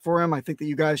respect for him. I think that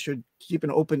you guys should keep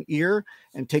an open ear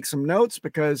and take some notes,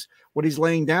 because what he's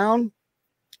laying down,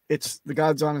 it's the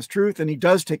God's honest truth, and he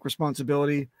does take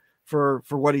responsibility for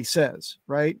what he says,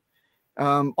 right?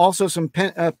 Also, some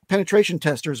penetration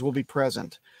testers will be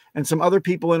present, and some other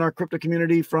people in our crypto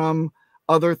community from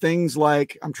other things,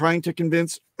 like I'm trying to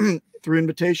convince through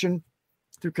invitation,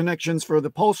 through connections, for the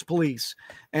Pulse Police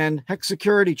and Hex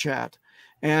Security Chat,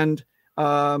 and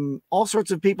all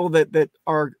sorts of people that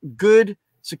are good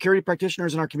security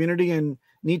practitioners in our community and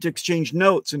need to exchange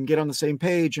notes and get on the same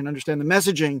page and understand the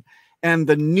messaging and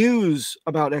the news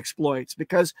about exploits,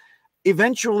 because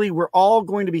eventually we're all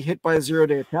going to be hit by a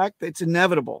zero-day attack. It's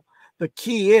inevitable. The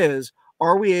key is,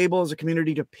 are we able as a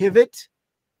community to pivot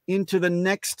into the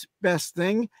next best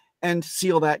thing and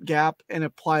seal that gap and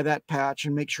apply that patch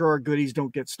and make sure our goodies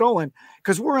don't get stolen?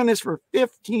 Because we're in this for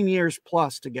 15 years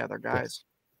plus together, guys. Yes.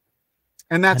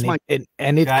 And that's it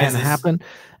can happen.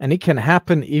 And it can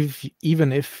happen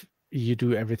even if you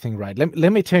do everything right.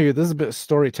 Let me tell you, this is a bit of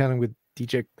storytelling with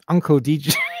Uncle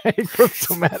DJ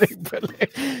Cryptomatic. But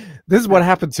this is what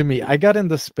happened to me. I got in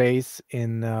the space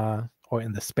in the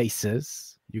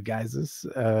spaces, you guys,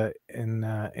 in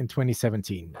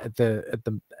 2017 at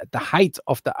the height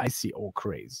of the ICO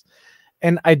craze,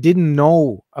 and I didn't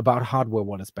know about hardware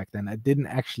wallets back then. I didn't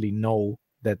actually know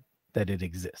that it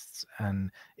exists, and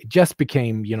it just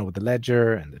became, the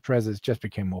Ledger and the Trezors just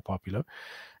became more popular.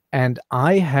 And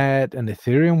I had an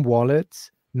Ethereum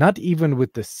wallet, not even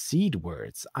with the seed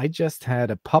words. I just had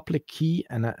a public key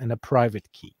and a private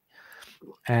key,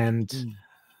 and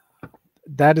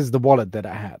that is the wallet that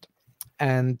I had.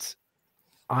 And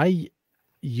I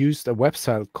used a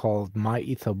website called My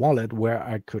Ether Wallet, where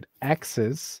I could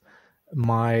access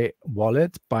my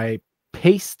wallet by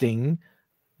pasting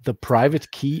the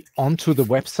private key onto the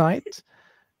website,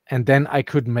 and then I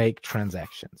could make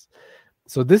transactions.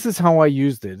 So this is how I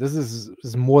used it. This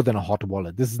is more than a hot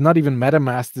wallet. This is not even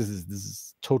MetaMask. This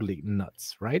is totally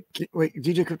nuts, right? Wait,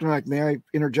 DJ Cryptomatic, may I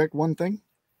interject one thing?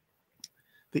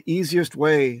 The easiest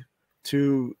way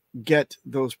to get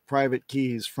those private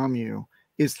keys from you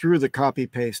is through the copy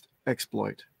paste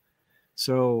exploit.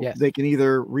 So yes, they can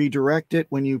either redirect it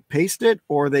when you paste it,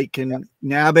 or they can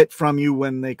nab it from you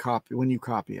when you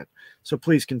copy it. So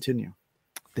please continue.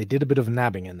 They did a bit of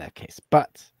nabbing in that case,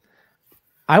 but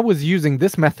I was using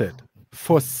this method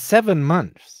for 7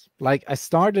 months. Like, I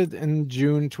started in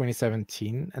June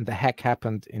 2017 and the hack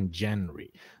happened in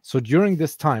January. So during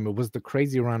this time, it was the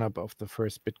crazy run-up of the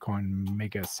first Bitcoin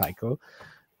mega cycle.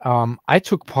 I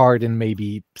took part in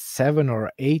maybe 7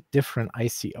 or 8 different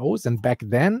ICOs. And back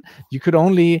then you could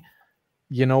only,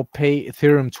 pay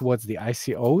Ethereum towards the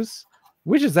ICOs,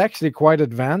 which is actually quite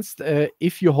advanced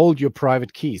if you hold your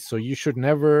private keys. So you should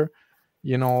never,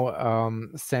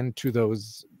 send to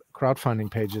those crowdfunding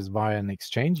pages via an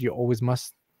exchange. You always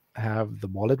must have the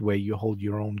wallet where you hold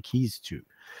your own keys to.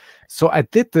 So I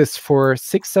did this for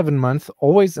 6-7 months,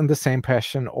 always in the same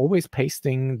passion, always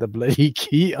pasting the bloody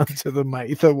key onto the My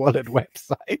Ether Wallet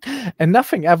website, and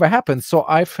nothing ever happened. So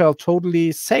I felt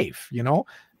totally safe,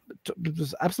 it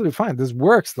was absolutely fine. This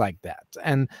works like that.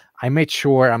 And I made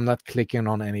sure I'm not clicking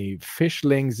on any fish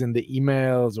links in the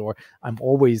emails, or I'm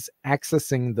always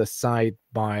accessing the site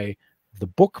by the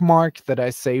bookmark that I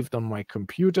saved on my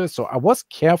computer. So I was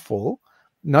careful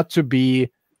not to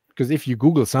be, because if you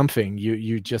Google something,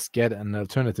 you just get an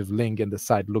alternative link and the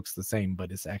site looks the same,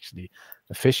 but it's actually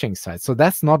a phishing site. So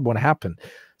that's not what happened.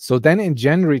 So then in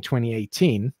January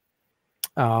 2018,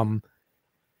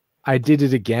 I did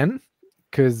it again,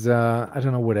 because I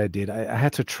don't know what I did. I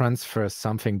had to transfer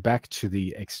something back to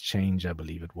the exchange, I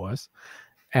believe it was.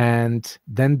 And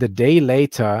then the day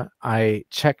later, I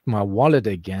checked my wallet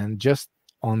again, just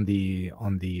on the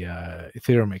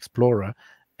Ethereum Explorer,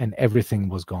 and everything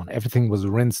was gone. Everything was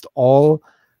rinsed. All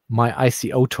my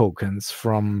ICO tokens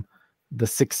from the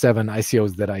 6-7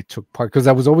 ICOs that I took part, because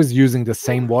I was always using the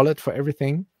same wallet for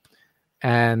everything,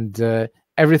 and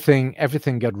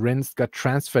everything got rinsed, got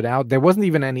transferred out. There wasn't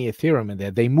even any Ethereum in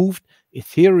there. They moved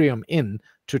Ethereum in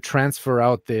to transfer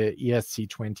out the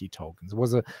ERC20 tokens. It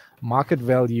was a market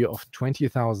value of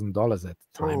 $20,000 at the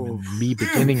time. And me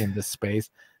beginning in this space,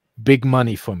 big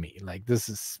money for me. Like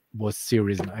this was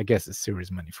serious. I guess it's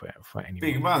serious money for anyone.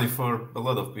 Big money for a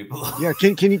lot of people. Yeah,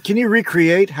 can you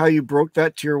recreate how you broke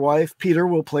that to your wife? Peter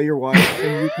will play your wife,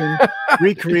 and you can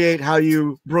recreate how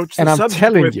you broached the and I'm subject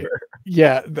telling with you, her.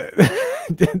 yeah,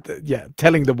 yeah,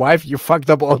 telling the wife you fucked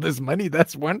up all this money.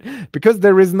 That's one, because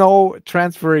there is no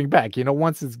transferring back. You know,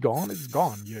 once it's gone, it's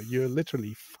gone. You're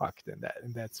literally fucked in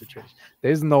that situation.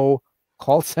 There's no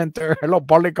call center. Hello,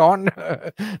 Polygon.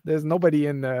 There's nobody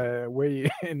in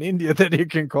in India that you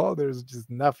can call. There's just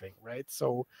nothing, right?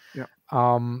 So, yeah.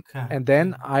 And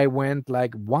then I went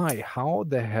like, why? How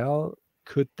the hell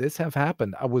could this have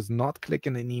happened? I was not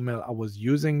clicking an email. I was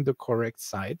using the correct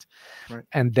site. Right.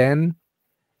 And then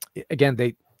again,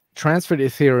 they transferred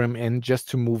Ethereum in just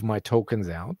to move my tokens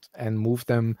out and move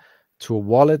them to a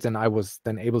wallet. And I was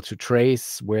then able to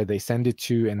trace where they send it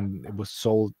to, and it was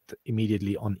sold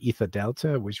immediately on Ether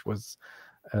Delta, which was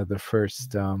the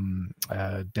first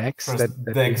DEX that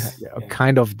we had,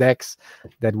 kind of DEX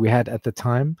that we had at the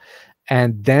time.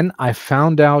 And then I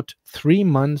found out 3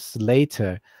 months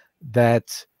later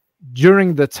that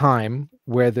during the time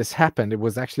where this happened, it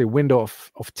was actually a window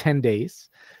of 10 days.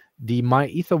 The My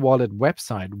Ether Wallet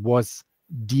website was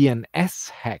DNS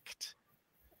hacked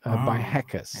by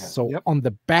hackers. Yeah. So on the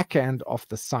back end of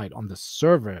the site, on the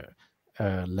server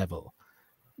level,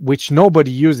 which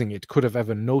nobody using it could have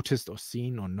ever noticed or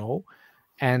seen or know.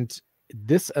 And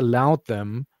this allowed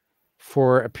them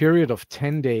for a period of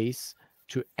 10 days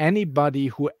to anybody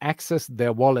who accessed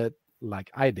their wallet like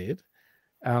I did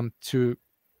to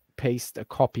paste a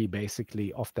copy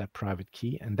basically of that private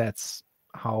key. And that's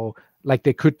how, like,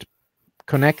 they could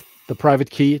connect the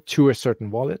private key to a certain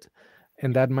wallet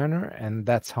in that manner. And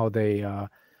that's how they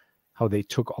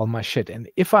took all my shit. And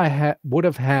if I would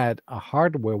have had a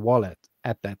hardware wallet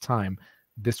at that time,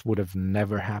 this would have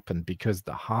never happened, because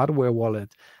the hardware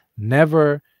wallet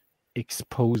never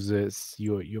exposes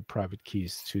your private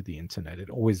keys to the internet. It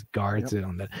always guards it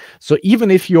on that. So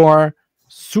even if you are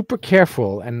super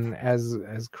careful, and as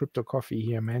Crypto Coffee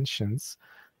here mentions,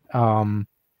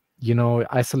 you know,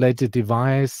 isolated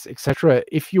device, etc.,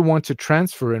 if you want to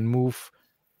transfer and move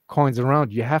coins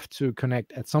around, you have to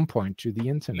connect at some point to the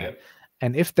internet.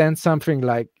 And if then something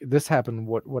like this happened,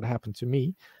 what happened to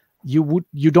me, you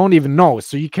don't even know,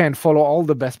 so you can't follow all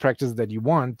the best practices that you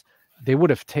want. They would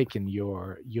have taken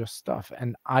your stuff.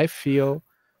 And I feel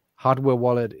hardware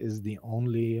wallet is the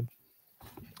only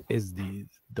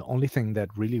thing that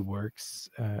really works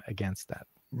against that.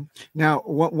 Now,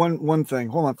 one thing.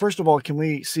 Hold on. First of all, can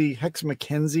we see Hex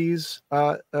Mackenzie's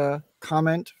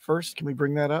comment first? Can we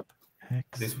bring that up?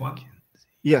 This one?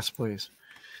 Yes, please.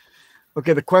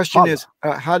 Okay, the question is,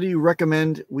 how do you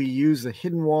recommend we use the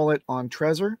hidden wallet on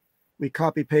Trezor? We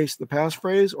copy paste the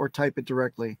passphrase or type it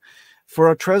directly. For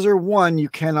a Trezor 1, you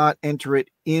cannot enter it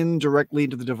in directly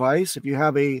into the device. If you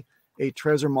have a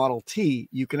Trezor Model T,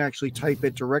 you can actually type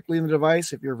it directly in the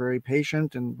device. If you're very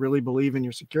patient and really believe in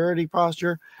your security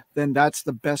posture, then that's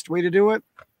the best way to do it.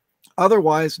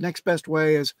 Otherwise, next best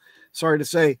way is, sorry to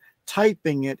say,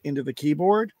 typing it into the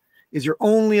keyboard is your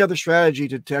only other strategy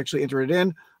to actually enter it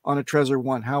in on a Trezor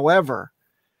 1. However,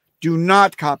 do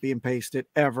not copy and paste it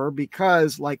ever,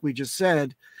 because like we just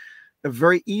said, a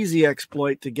very easy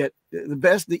exploit to get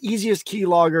the easiest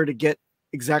keylogger to get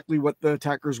exactly what the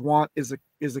attackers want is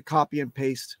a copy and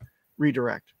paste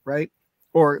redirect, right?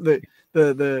 Or the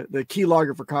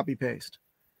keylogger for copy paste.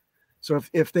 So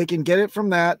if they can get it from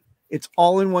that, it's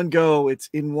all in one go, it's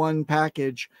in one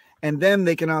package, and then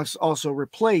they can also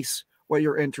replace what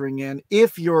you're entering in.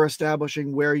 If you're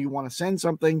establishing where you want to send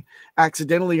something,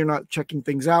 accidentally you're not checking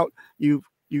things out, you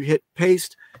hit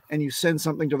paste and you send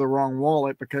something to the wrong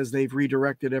wallet because they've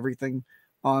redirected everything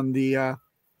on the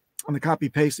copy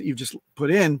paste that you've just put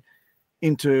in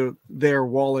into their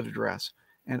wallet address,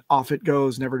 and off it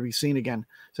goes, never to be seen again.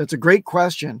 So it's a great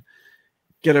question.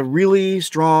 Get a really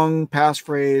strong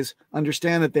passphrase.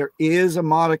 Understand that there is a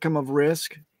modicum of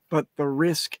risk, but the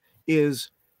risk is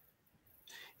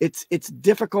it's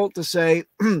difficult to say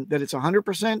that it's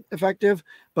 100% effective,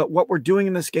 but what we're doing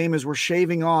in this game is we're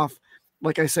shaving off,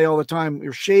 like I say all the time,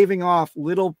 you're shaving off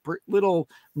little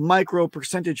micro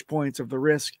percentage points of the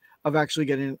risk of actually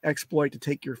getting an exploit to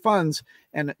take your funds,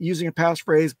 and using a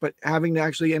passphrase, but having to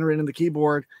actually enter it in the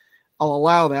keyboard. I'll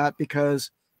allow that because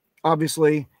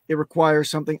obviously it requires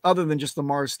something other than just the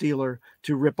Mars Stealer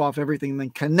to rip off everything and then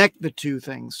connect the two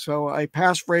things. So a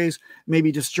passphrase may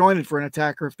be disjointed for an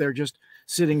attacker if they're just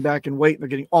sitting back and wait. They're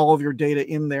getting all of your data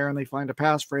in there and they find a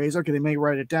passphrase. Okay, they may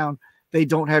write it down. They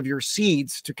don't have your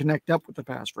seeds to connect up with the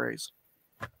passphrase.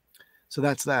 So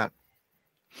that's that.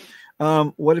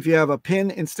 What if you have a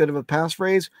PIN instead of a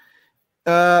passphrase?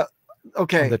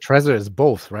 Okay. On the Trezor is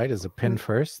both, right? Is a pin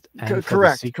first, and for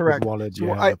the secret wallet, So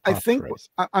you have I think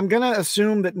I'm gonna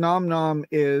assume that nom nom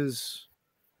is,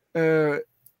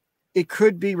 it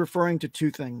could be referring to two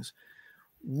things.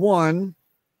 One,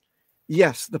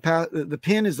 yes, the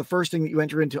pin is the first thing that you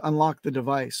enter in to unlock the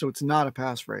device, so it's not a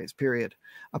passphrase. Period.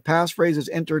 A passphrase is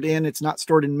entered in; it's not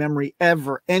stored in memory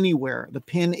ever, anywhere. The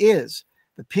pin is.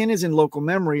 The pin is in local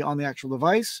memory on the actual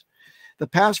device. The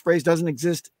passphrase doesn't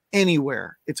exist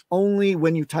anywhere. It's only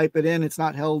when you type it in. It's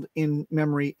not held in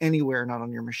memory anywhere, not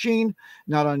on your machine,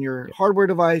 not on your hardware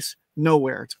device,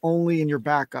 nowhere. It's only in your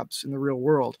backups in the real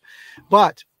world.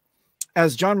 But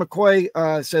as John McCoy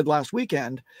said last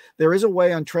weekend, there is a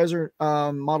way on Trezor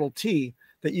Model T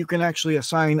that you can actually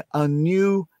assign a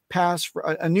new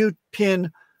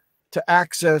pin to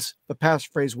access the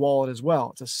passphrase wallet as well.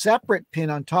 It's a separate pin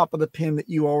on top of the pin that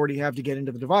you already have to get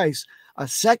into the device. A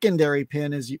secondary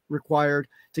pin is required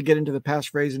to get into the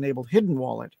passphrase enabled hidden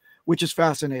wallet, which is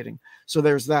fascinating. So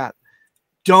there's that.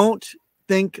 Don't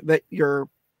think that your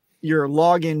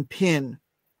login pin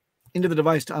into the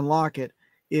device to unlock it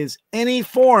is any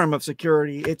form of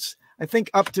security. It's, I think,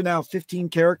 up to now 15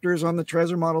 characters on the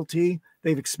Trezor Model T.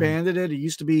 They've expanded it. It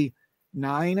used to be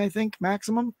 9, I think,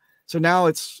 maximum. So now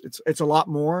it's a lot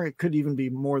more. It could even be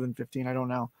more than 15. I don't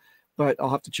know, but I'll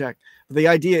have to check. But the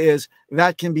idea is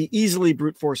that can be easily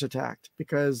brute force attacked,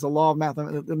 because the law of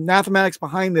the mathematics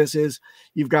behind this is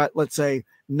you've got, let's say,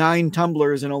 9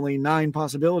 tumblers and only 9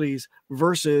 possibilities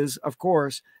versus, of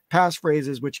course,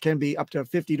 passphrases, which can be up to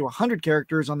 50 to 100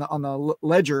 characters on the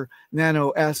ledger,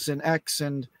 nano S and X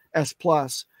and S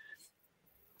plus.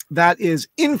 That is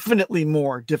infinitely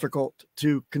more difficult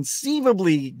to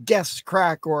conceivably guess,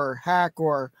 crack, or hack,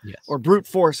 or brute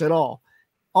force at all.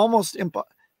 Almost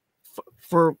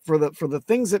for the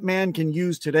things that man can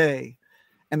use today,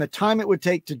 and the time it would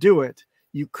take to do it,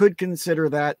 you could consider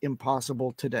that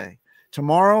impossible today.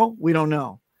 Tomorrow, we don't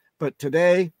know, but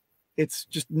today, it's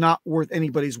just not worth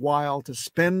anybody's while to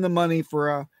spend the money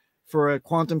for a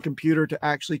quantum computer to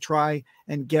actually try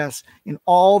and guess in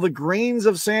all the grains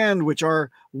of sand,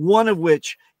 one of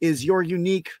which is your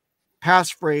unique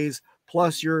passphrase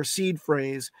plus your seed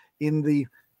phrase in the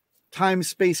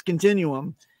time-space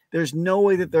continuum. There's no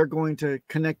way that they're going to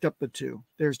connect up the two.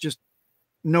 There's just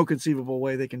no conceivable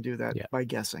way they can do that by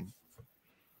guessing.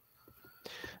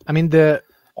 I mean,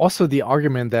 also the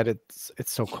argument that it's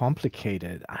so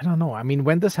complicated. I don't know. I mean,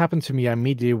 when this happened to me, I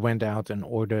immediately went out and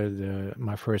ordered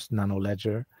my first nano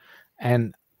ledger.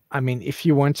 And I mean, if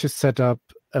you want to set up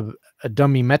a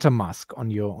dummy MetaMask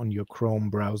on your Chrome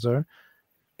browser,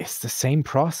 it's the same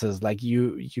process. Like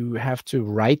you have to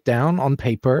write down on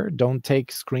paper. Don't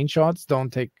take screenshots.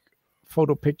 Don't take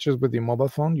photo pictures with your mobile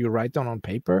phone. You write down on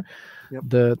paper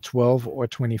the 12 or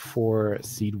 24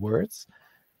 seed words.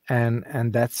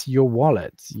 And that's your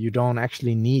wallet. You don't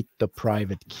actually need the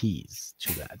private keys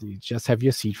to that. You just have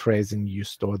your seed phrase and you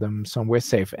store them somewhere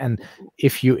safe. And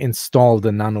if you install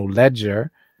the nano ledger,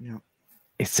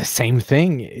 it's the same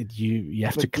thing. You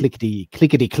have to clickety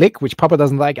click, which Papa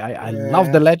doesn't like. I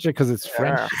love the ledger because it's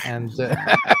French, and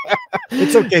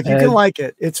it's okay if you can like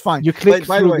it. It's fine. You click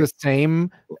through the same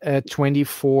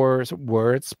 24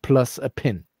 words plus a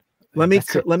pin. Let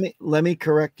me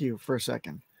correct you for a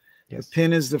second. Yes. The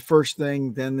pin is the first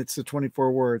thing, then it's the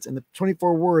 24 words. And the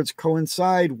 24 words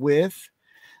coincide with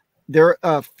their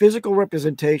physical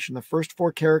representation. The first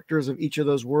 4 characters of each of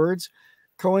those words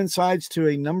coincides to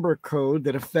a number code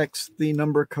that affects the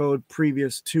number code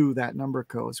previous to that number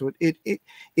code. So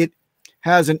it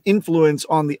has an influence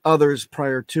on the others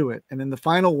prior to it. And then the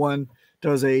final one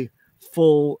does a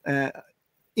full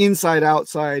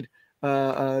inside-outside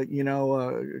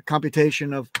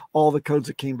computation of all the codes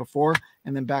that came before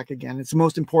and then back again. It's the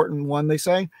most important one, they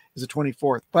say, is the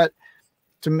 24th. But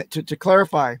to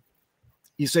clarify,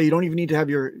 you say you don't even need to have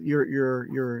your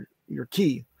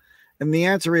key, and the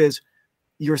answer is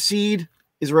your seed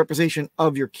is a representation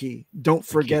of your key. Don't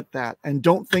forget that, and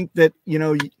don't think that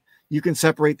you can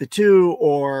separate the two,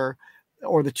 or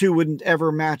the two wouldn't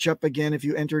ever match up again if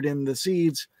you entered in the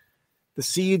seeds. The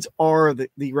seeds are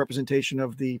the representation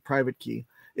of the private key.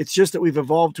 It's just that we've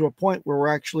evolved to a point where we're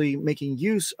actually making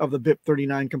use of the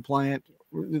BIP39 compliant,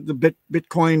 the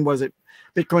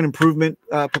Bitcoin improvement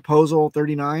proposal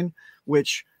 39,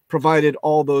 which provided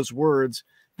all those words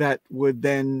that would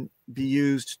then be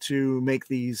used to make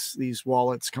these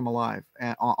wallets come alive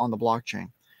on the blockchain.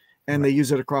 And they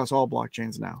use it across all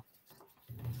blockchains now.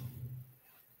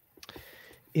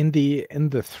 In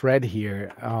the thread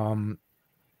here,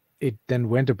 it then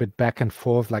went a bit back and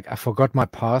forth. Like, I forgot my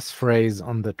passphrase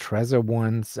on the Trezor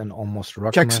once and almost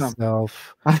rocked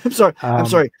myself. I'm sorry.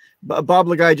 Bob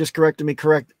Lagai just corrected me.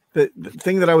 the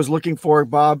thing that I was looking for,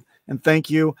 Bob, and thank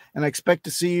you. And I expect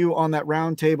to see you on that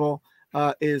round table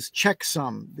is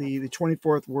checksum. The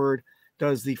 24th word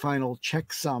does the final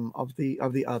checksum of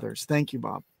the others. Thank you,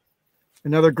 Bob.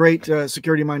 Another great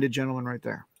security-minded gentleman right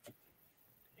there.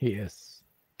 He is.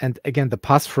 And again, the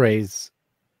passphrase,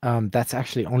 that's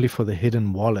actually only for the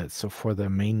hidden wallet. So for the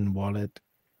main wallet,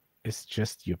 it's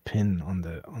just your PIN on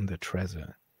the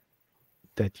Trezor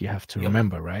that you have to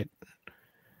remember, right?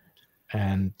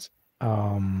 And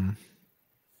then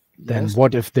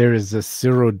what if there is a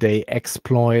 0-day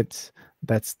exploit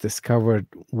that's discovered?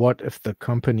 What if the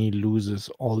company loses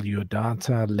all your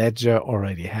data? Ledger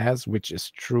already has, which is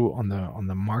true on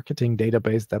the marketing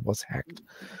database that was hacked.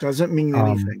 Doesn't mean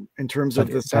anything in terms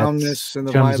of the soundness and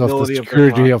the viability of the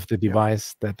security of the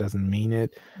device. That doesn't mean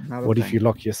it. What if you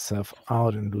lock yourself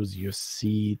out and lose your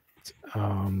seed?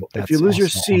 If you lose your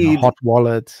seed, hot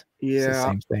wallet, it's the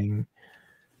same thing.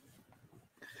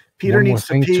 Peter needs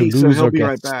to pee, so he'll be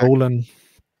right back. Stolen.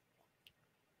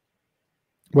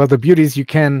 Well, the beauty is you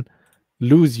can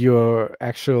lose your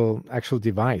actual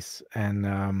device, and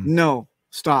no,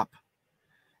 stop.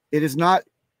 It is not.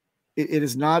 It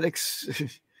is not.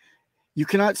 You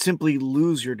cannot simply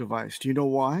lose your device. Do you know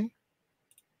why?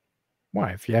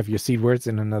 Why? If you have your seed words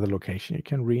in another location, you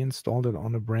can reinstall it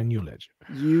on a brand new ledger.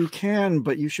 You can,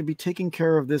 but you should be taking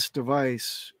care of this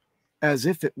device as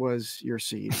if it was your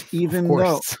seed, even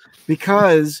though,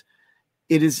 because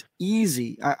it is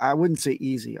easy. I wouldn't say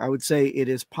easy. I would say it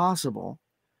is possible,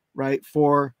 right,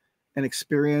 for an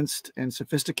experienced and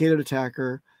sophisticated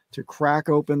attacker to crack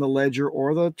open the ledger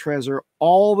or the Trezor,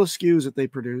 all the SKUs that they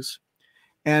produce,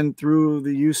 and through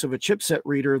the use of a chipset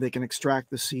reader, they can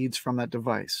extract the seeds from that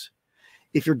device.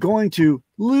 If you're going to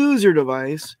lose your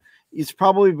device, it's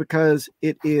probably because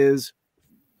it has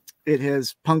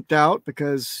punked out,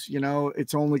 because, you know,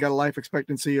 it's only got a life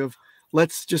expectancy of,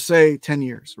 let's just say 10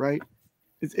 years, right?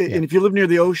 And if you live near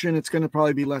the ocean, it's going to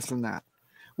probably be less than that.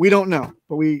 We don't know,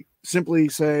 but we simply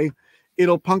say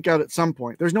it'll punk out at some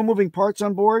point. There's no moving parts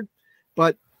on board,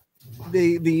 but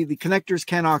the connectors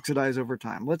can oxidize over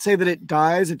time. Let's say that it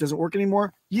dies, it doesn't work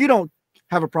anymore. You don't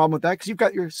have a problem with that because you've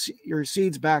got your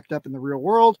seeds backed up in the real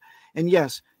world. And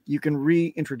yes, you can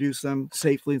reintroduce them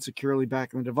safely and securely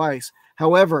back in the device.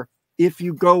 However, if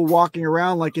you go walking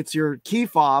around like it's your key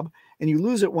fob and you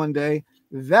lose it one day,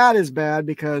 that is bad,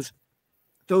 because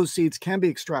those seeds can be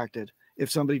extracted if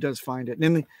somebody does find it.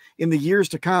 And in the years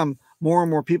to come, more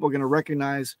and more people are going to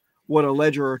recognize what a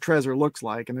ledger or a Trezor looks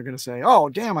like. And they're going to say, oh,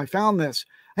 damn, I found this.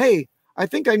 Hey, I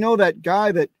think I know that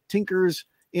guy that tinkers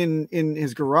in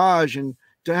his garage and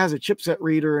has a chipset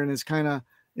reader and is kind of,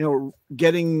 you know,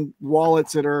 getting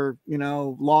wallets that are, you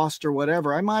know, lost or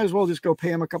whatever. I might as well just go pay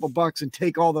him a couple bucks and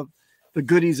take all the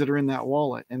goodies that are in that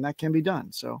wallet. And that can be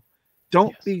done. So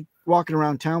don't be walking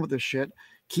around town with this shit.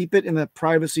 Keep it in the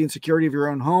privacy and security of your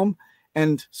own home,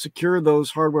 and secure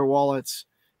those hardware wallets,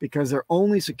 because they're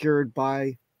only secured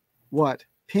by what?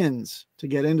 Pins to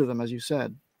get into them, as you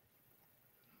said.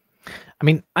 I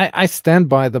mean, I stand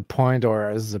by the point, or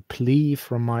as a plea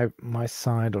from my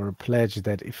side, or a pledge,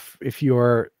 that if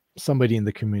you're somebody in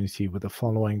the community with a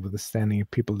following, with a standing,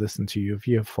 people listen to you, if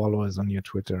you have followers on your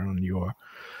Twitter, on your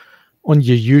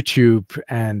YouTube,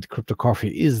 and Crypto Coffee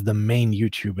is the main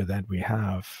YouTuber that we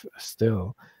have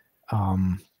still,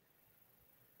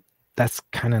 that's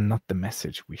kind of not the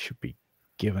message we should be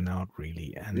giving out,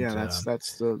 really. And yeah,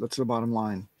 that's the bottom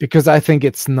line, because I think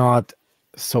it's not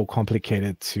so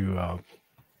complicated to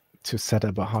set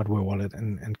up a hardware wallet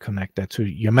and connect that to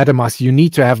your MetaMask. You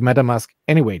need to have MetaMask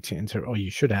anyway or you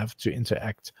should have to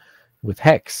interact with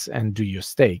Hex and do your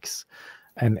stakes.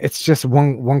 And it's just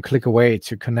one click away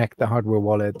to connect the hardware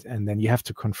wallet, and then you have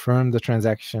to confirm the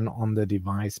transaction on the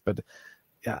device. But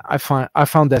yeah, I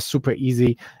found that super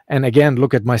easy. And again,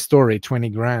 look at my story: 20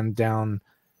 grand down,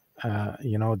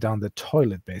 down the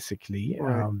toilet, basically.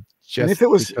 Right. Just if it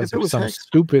was some Hex,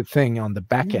 stupid thing on the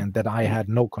back end that I had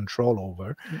no control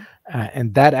over,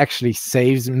 and that actually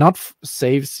saves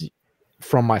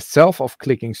from myself of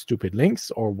clicking stupid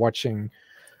links or watching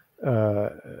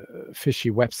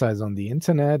fishy websites on the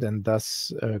internet, and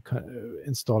thus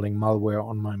installing malware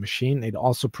on my machine. It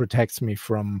also protects me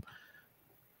from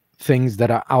things that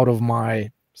are out of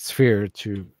my sphere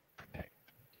to protect.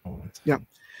 Yeah,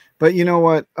 but you know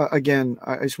what? Again,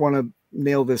 I just want to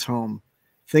nail this home.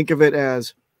 Think of it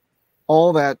as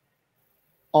all that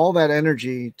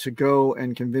energy to go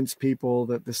and convince people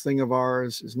that this thing of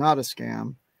ours is not a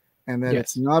scam, and that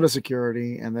it's not a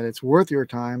security, and that it's worth your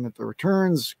time, that the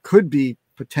returns could be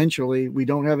potentially, we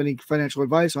don't have any financial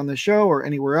advice on this show or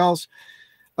anywhere else,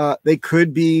 they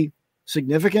could be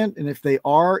significant, and if they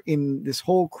are in this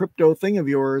whole crypto thing of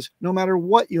yours, no matter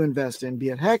what you invest in, be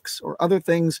it Hex or other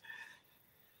things,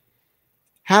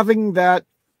 having that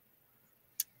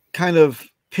kind of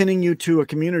pinning you to a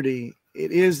community,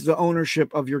 it is the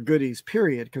ownership of your goodies,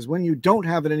 period. Because when you don't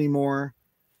have it anymore,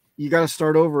 you got to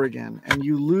start over again, and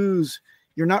you lose.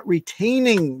 You're not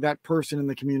retaining that person in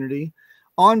the community.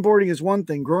 Onboarding is one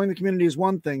thing, growing the community is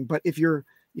one thing, but if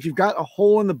you've got a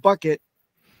hole in the bucket,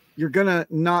 you're gonna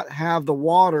not have the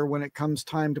water when it comes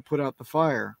time to put out the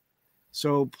fire.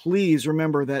 So please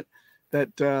remember that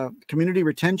community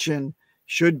retention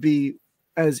should be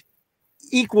as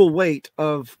equal weight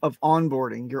of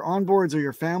onboarding. Your onboards are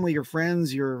your family, your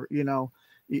friends, your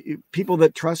people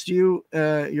that trust you,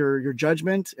 your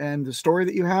judgment and the story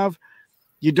that you have.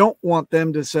 You don't want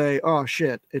them to say, "Oh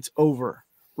shit, it's over,"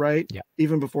 right? Yeah.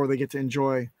 Even before they get to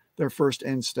enjoy their first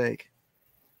end stake.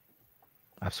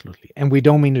 Absolutely. And we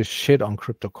don't mean to shit on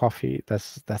Crypto Coffee.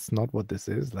 That's not what this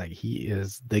is. Like, he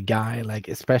is the guy, like,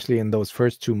 especially in those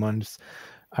first 2 months.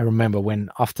 I remember when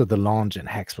after the launch and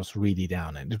Hex was really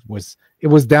down, and it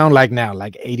was down like now,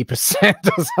 like 80%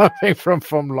 or something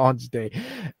from launch day.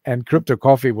 And Crypto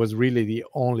Coffee was really the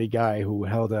only guy who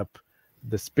held up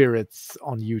the spirits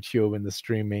on YouTube and the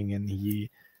streaming, and he,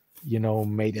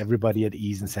 made everybody at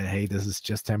ease and said, "Hey, this is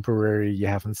just temporary. You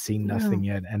haven't seen nothing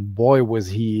yet." And boy, was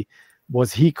he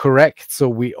correct. So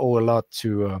we owe a lot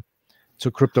to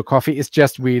Crypto Coffee. It's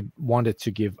just we wanted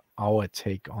to give our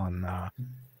take on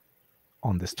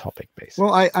this topic, basically.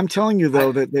 Well, I'm telling you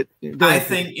though that I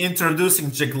think introducing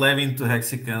Jack Levin to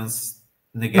Hexicans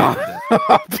negated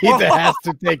that. Peter has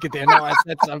to take it there. No, I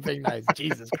said something nice.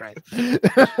 Jesus Christ.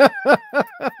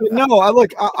 No,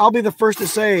 I'll be the first to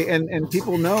say, and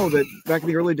people know that back in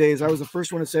the early days, I was the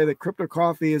first one to say that Crypto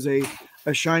Coffee is a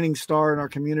shining star in our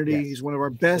community. Yes. He's one of our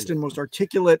best and most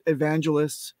articulate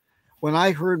evangelists. When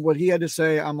I heard what he had to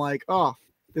say, I'm like, oh,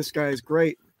 this guy is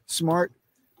great, smart.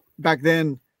 Back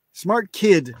then, smart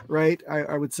kid, right?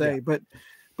 I would say, but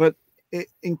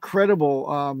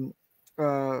incredible.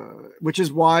 Which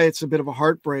is why it's a bit of a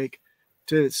heartbreak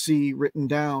to see written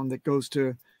down that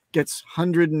gets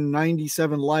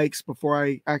 197 likes before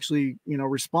I actually,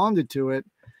 responded to it.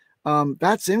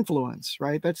 That's influence,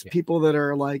 right? That's people that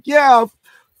are like, yeah,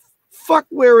 fuck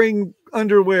wearing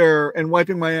underwear and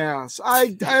wiping my ass.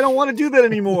 I don't want to do that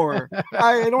anymore.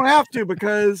 I don't have to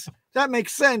because that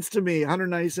makes sense to me.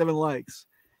 197 likes,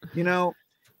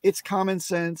 it's common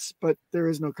sense, but there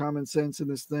is no common sense in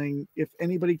this thing. If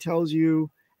anybody tells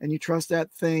you and you trust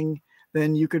that thing,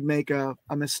 then you could make a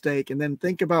mistake. And then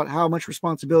think about how much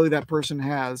responsibility that person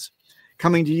has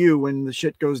coming to you when the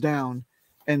shit goes down.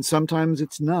 And sometimes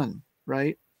it's none,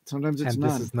 right? Sometimes it's none.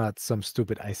 This is not some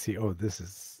stupid ICO.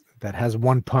 That has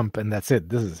one pump and that's it.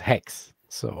 This is Hex.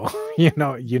 So, you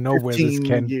know where this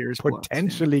can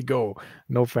potentially go.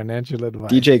 No financial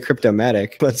advice. DJ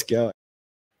Cryptomatic. Let's go.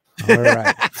 All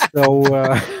right. So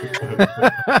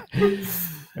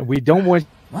we don't want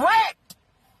wrecked.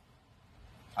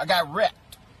 I got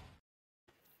wrecked.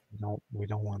 No, we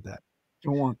don't want that.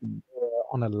 Don't want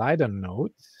on a lighter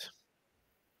note.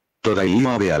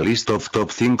 Todavía have a list of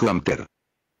top 5 Amter.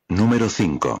 Número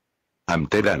 5.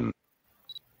 Amteran.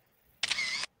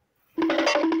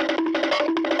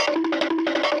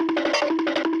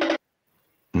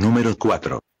 Número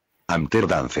 4. Amter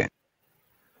Dance.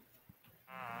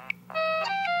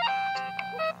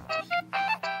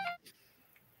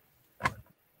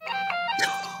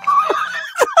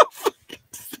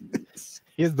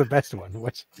 Here's the best one.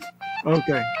 Watch.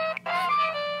 Okay.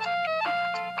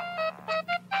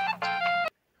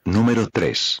 Número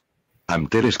 3.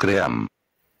 Amter Scream.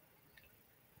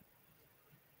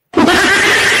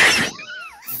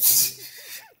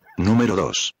 Número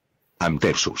 2.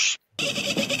 Amtersus.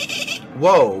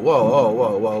 Whoa, whoa, whoa,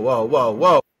 whoa, whoa, whoa, whoa,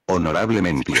 whoa. Honorable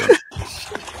Mentio.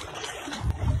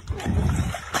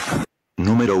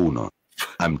 Número 1.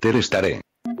 Amter Estaré.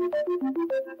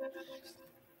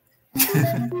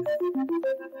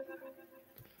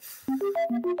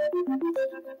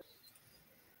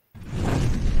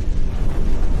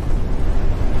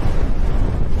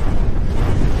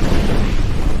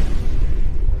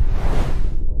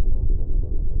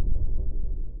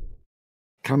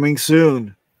 Coming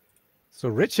soon. So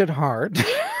Richard Hart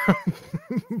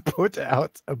put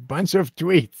out a bunch of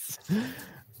tweets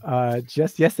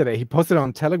just yesterday. He posted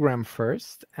on Telegram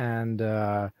first, and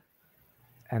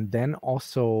then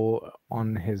also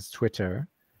on his Twitter,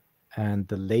 and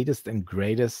the latest and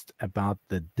greatest about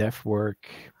the dev work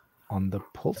on the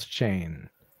Pulse chain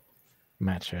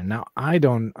matcher. Now, I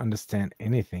don't understand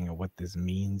anything of what this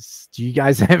means. Do you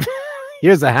guys have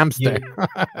Here's a hamster.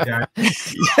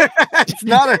 It's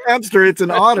not a hamster, it's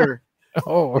an otter.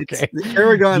 Oh, okay. It's the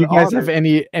Aragon Do you guys otter. have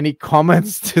any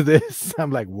comments to this?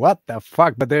 I'm like, what the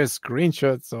fuck? But there's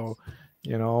screenshots, so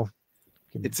you know.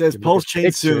 It says pulse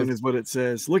chain soon is what it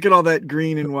says. Look at all that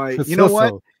green and white. You know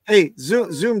what? Hey, zoom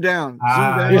down. Zoom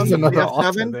down. Here's The another F7.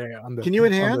 otter there on the, Can you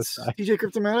enhance, on DJ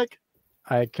Cryptomatic?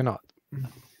 I cannot.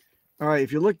 All right,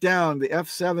 if you look down, the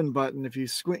F7 button, if you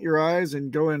squint your eyes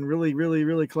and go in really, really,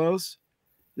 really close,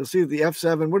 you'll see the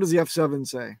F7. What does the F7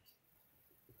 say?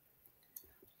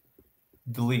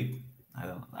 Delete. I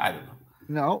don't know.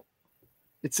 No.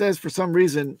 It says for some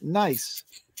reason, nice.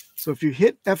 So if you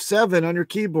hit F7 on your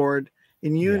keyboard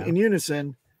in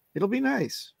unison, it'll be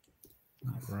nice.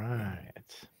 Right.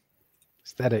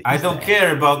 Is that I don't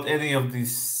care about any of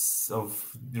this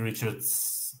of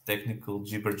Richard's technical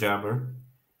jibber jabber.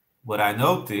 What I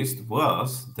noticed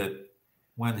was that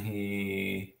when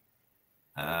he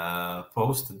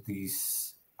posted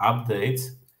these updates,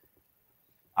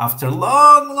 after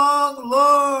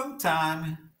long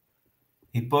time,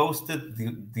 he posted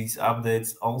these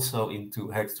updates also into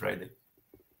Hex Trading.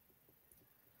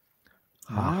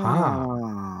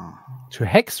 To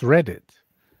Hex Reddit.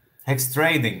 Hex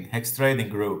Trading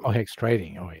group. Oh, Hex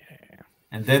Trading. Oh, yeah.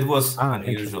 And that was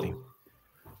unusual.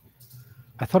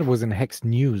 I thought it was in Hex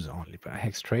News only, but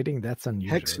Hex Trading, that's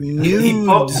unusual. Hex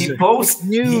News. He posted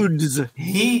nudes.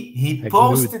 He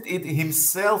posted it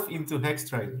himself into Hex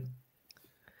Trading.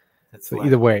 That's so like,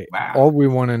 either way, wow. all we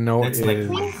want to know That's is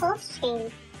When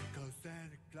posting.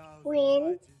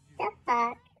 When the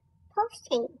fuck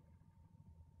posting.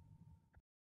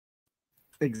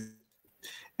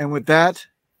 And with that,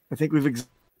 I think we've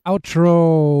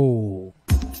outro.